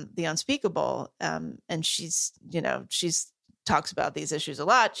The Unspeakable. And she's talks about these issues a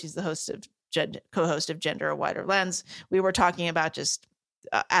lot. She's the co-host of Gender: A Wider Lens. We were talking about just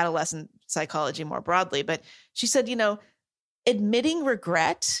adolescent psychology more broadly, but she said, admitting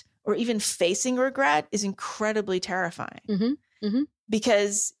regret or even facing regret is incredibly terrifying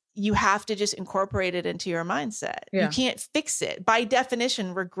because you have to just incorporate it into your mindset. Yeah. You can't fix it. By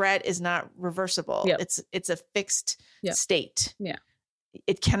definition, regret is not reversible. Yep. It's a fixed state. Yeah.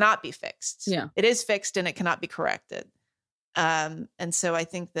 It cannot be fixed. Yeah. It is fixed and it cannot be corrected. And so I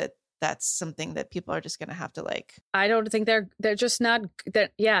think that's something that people are just going to have to like. I don't think they're just not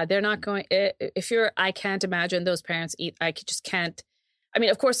that. Yeah, they're not going. I can't imagine those parents eat. I just can't. I mean,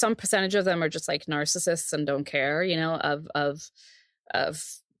 of course, some percentage of them are just like narcissists and don't care, of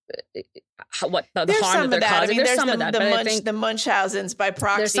what the harm that they're causing. I mean, there's some of that. The Munchausen's by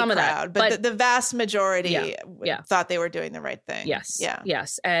proxy crowd, but the vast majority thought they were doing the right thing. Yes,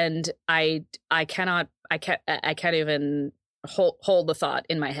 yes, and I can't even hold the thought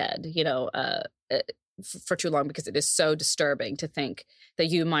in my head, for too long because it is so disturbing to think that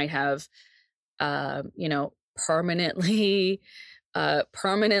you might have, permanently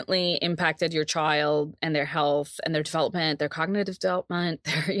impacted your child and their health and their development, their cognitive development,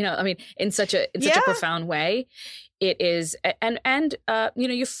 in such a profound way. It is, and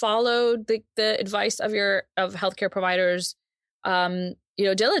you followed the advice of healthcare providers,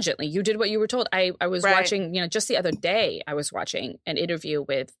 diligently. You did what you were told. I was watching, just the other day, I was watching an interview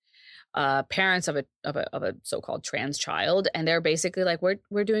with parents of a so-called trans child, and they're basically like,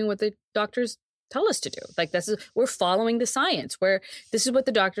 we're doing what the doctors tell us to do. Like, we're following the science, where this is what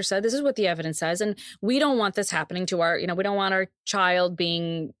the doctor said, this is what the evidence says, and we don't want this happening to we don't want our child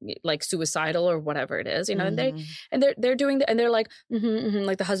being like suicidal or whatever it is, and they're doing that, and they're like,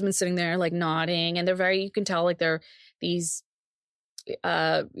 like the husband's sitting there like nodding, and they're you can tell like they're these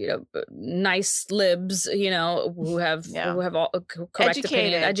nice libs, who have all correct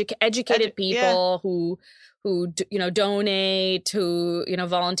opinion, educated people who donate, who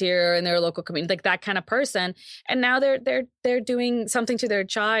volunteer in their local community, like that kind of person. And now they're doing something to their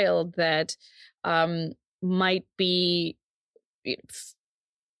child that might be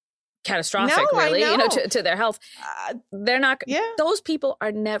catastrophic, really, to their health. They're not. Yeah. Those people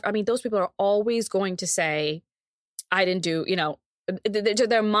are never. I mean, those people are always going to say, "I didn't do."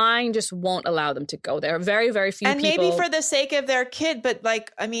 Their mind just won't allow them to go there. Very, very few people. And maybe for the sake of their kid, but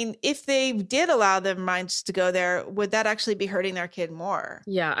if they did allow their minds to go there, would that actually be hurting their kid more?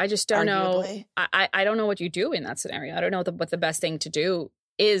 Yeah, I just don't know. I don't know what you do in that scenario. I don't know what the best thing to do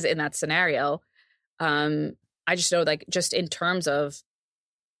is in that scenario. I just know, just in terms of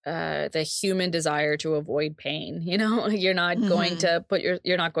the human desire to avoid pain, you're not going to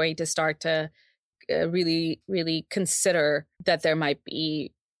you're not going to start to really, really consider that there might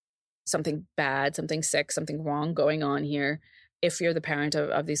be something bad, something sick, something wrong going on here if you're the parent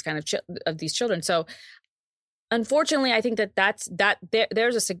of these kind of these children. So unfortunately, I think that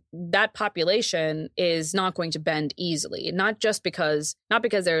population is not going to bend easily, not because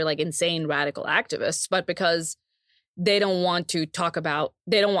they're like insane radical activists, but because they don't want to talk about,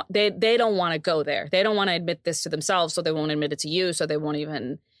 they don't want to go there. They don't want to admit this to themselves, so they won't admit it to you, so they won't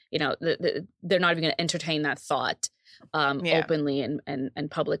even, they're not even going to entertain that thought openly and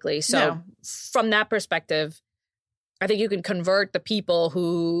publicly. So from that perspective, I think you can convert the people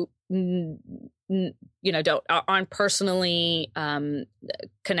who aren't personally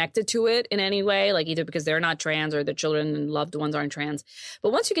connected to it in any way, like either because they're not trans or their children and loved ones aren't trans.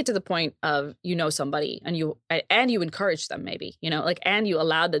 But once you get to the point of somebody and you encourage them, maybe and you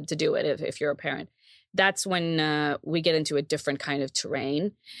allow them to do it if you're a parent, that's when we get into a different kind of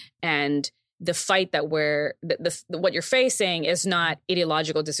terrain. And the fight that what you're facing is not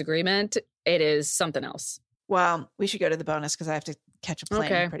ideological disagreement. It is something else. Well, we should go to the bonus because I have to catch a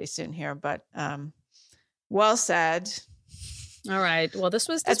plane pretty soon here. But well said. All right. Well, this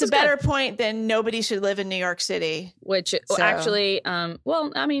was a better point than nobody should live in New York City. Which actually,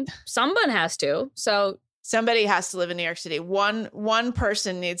 well, I mean, someone has to. So somebody has to live in New York City. One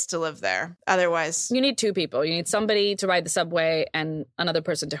person needs to live there. Otherwise, you need two people. You need somebody to ride the subway and another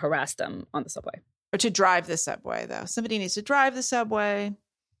person to harass them on the subway. Or to drive the subway, though. Somebody needs to drive the subway.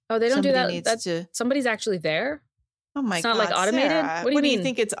 Oh, they don't do that. Somebody's actually there. Oh my God! It's not like automated. Sarah, What do you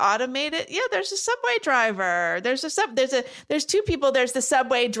think it's automated? Yeah, there's a subway driver. There's two people. There's the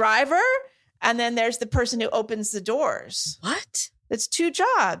subway driver, and then there's the person who opens the doors. What? That's two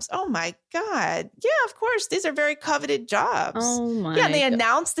jobs. Oh my God. Yeah, of course. These are very coveted jobs. Oh my. Yeah, and they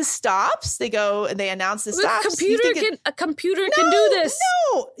announce the stops. They go and they announce the stops. A computer can do this.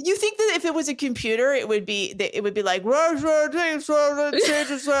 No. You think that if it was a computer, it would be like, remember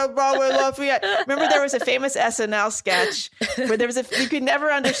there was a famous SNL sketch where you could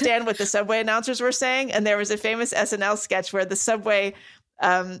never understand what the subway announcers were saying. And there was a famous SNL sketch where the subway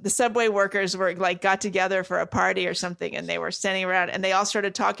workers were like got together for a party or something, and they were standing around and they all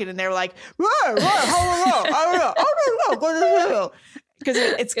started talking, and they were like, I don't know, because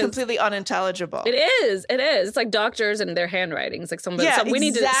it's completely unintelligible. It is. It's like doctors and their handwriting. It's like something else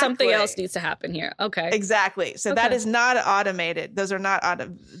needs to happen here. Okay, exactly. So that is not automated. Those are not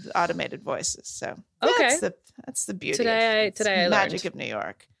automated voices. So that's the beauty. Today I magic learned. Of New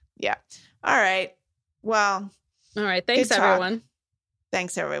York. Yeah. All right. Well. All right. Thanks, everyone.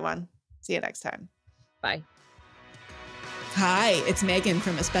 Thanks, everyone. See you next time. Bye. Hi, it's Megan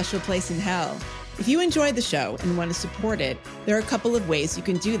from A Special Place in Hell. If you enjoyed the show and want to support it, there are a couple of ways you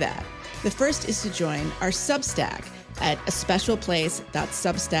can do that. The first is to join our Substack at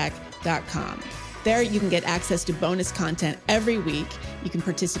aspecialplace.substack.com. There you can get access to bonus content every week. You can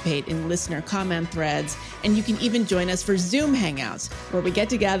participate in listener comment threads, and you can even join us for Zoom Hangouts, where we get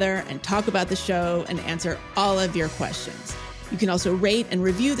together and talk about the show and answer all of your questions. You can also rate and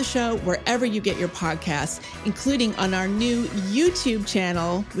review the show wherever you get your podcasts, including on our new YouTube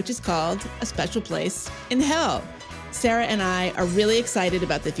channel, which is called A Special Place in Hell. Sarah and I are really excited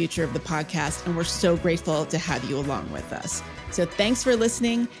about the future of the podcast, and we're so grateful to have you along with us. So thanks for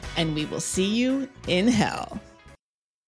listening, and we will see you in hell.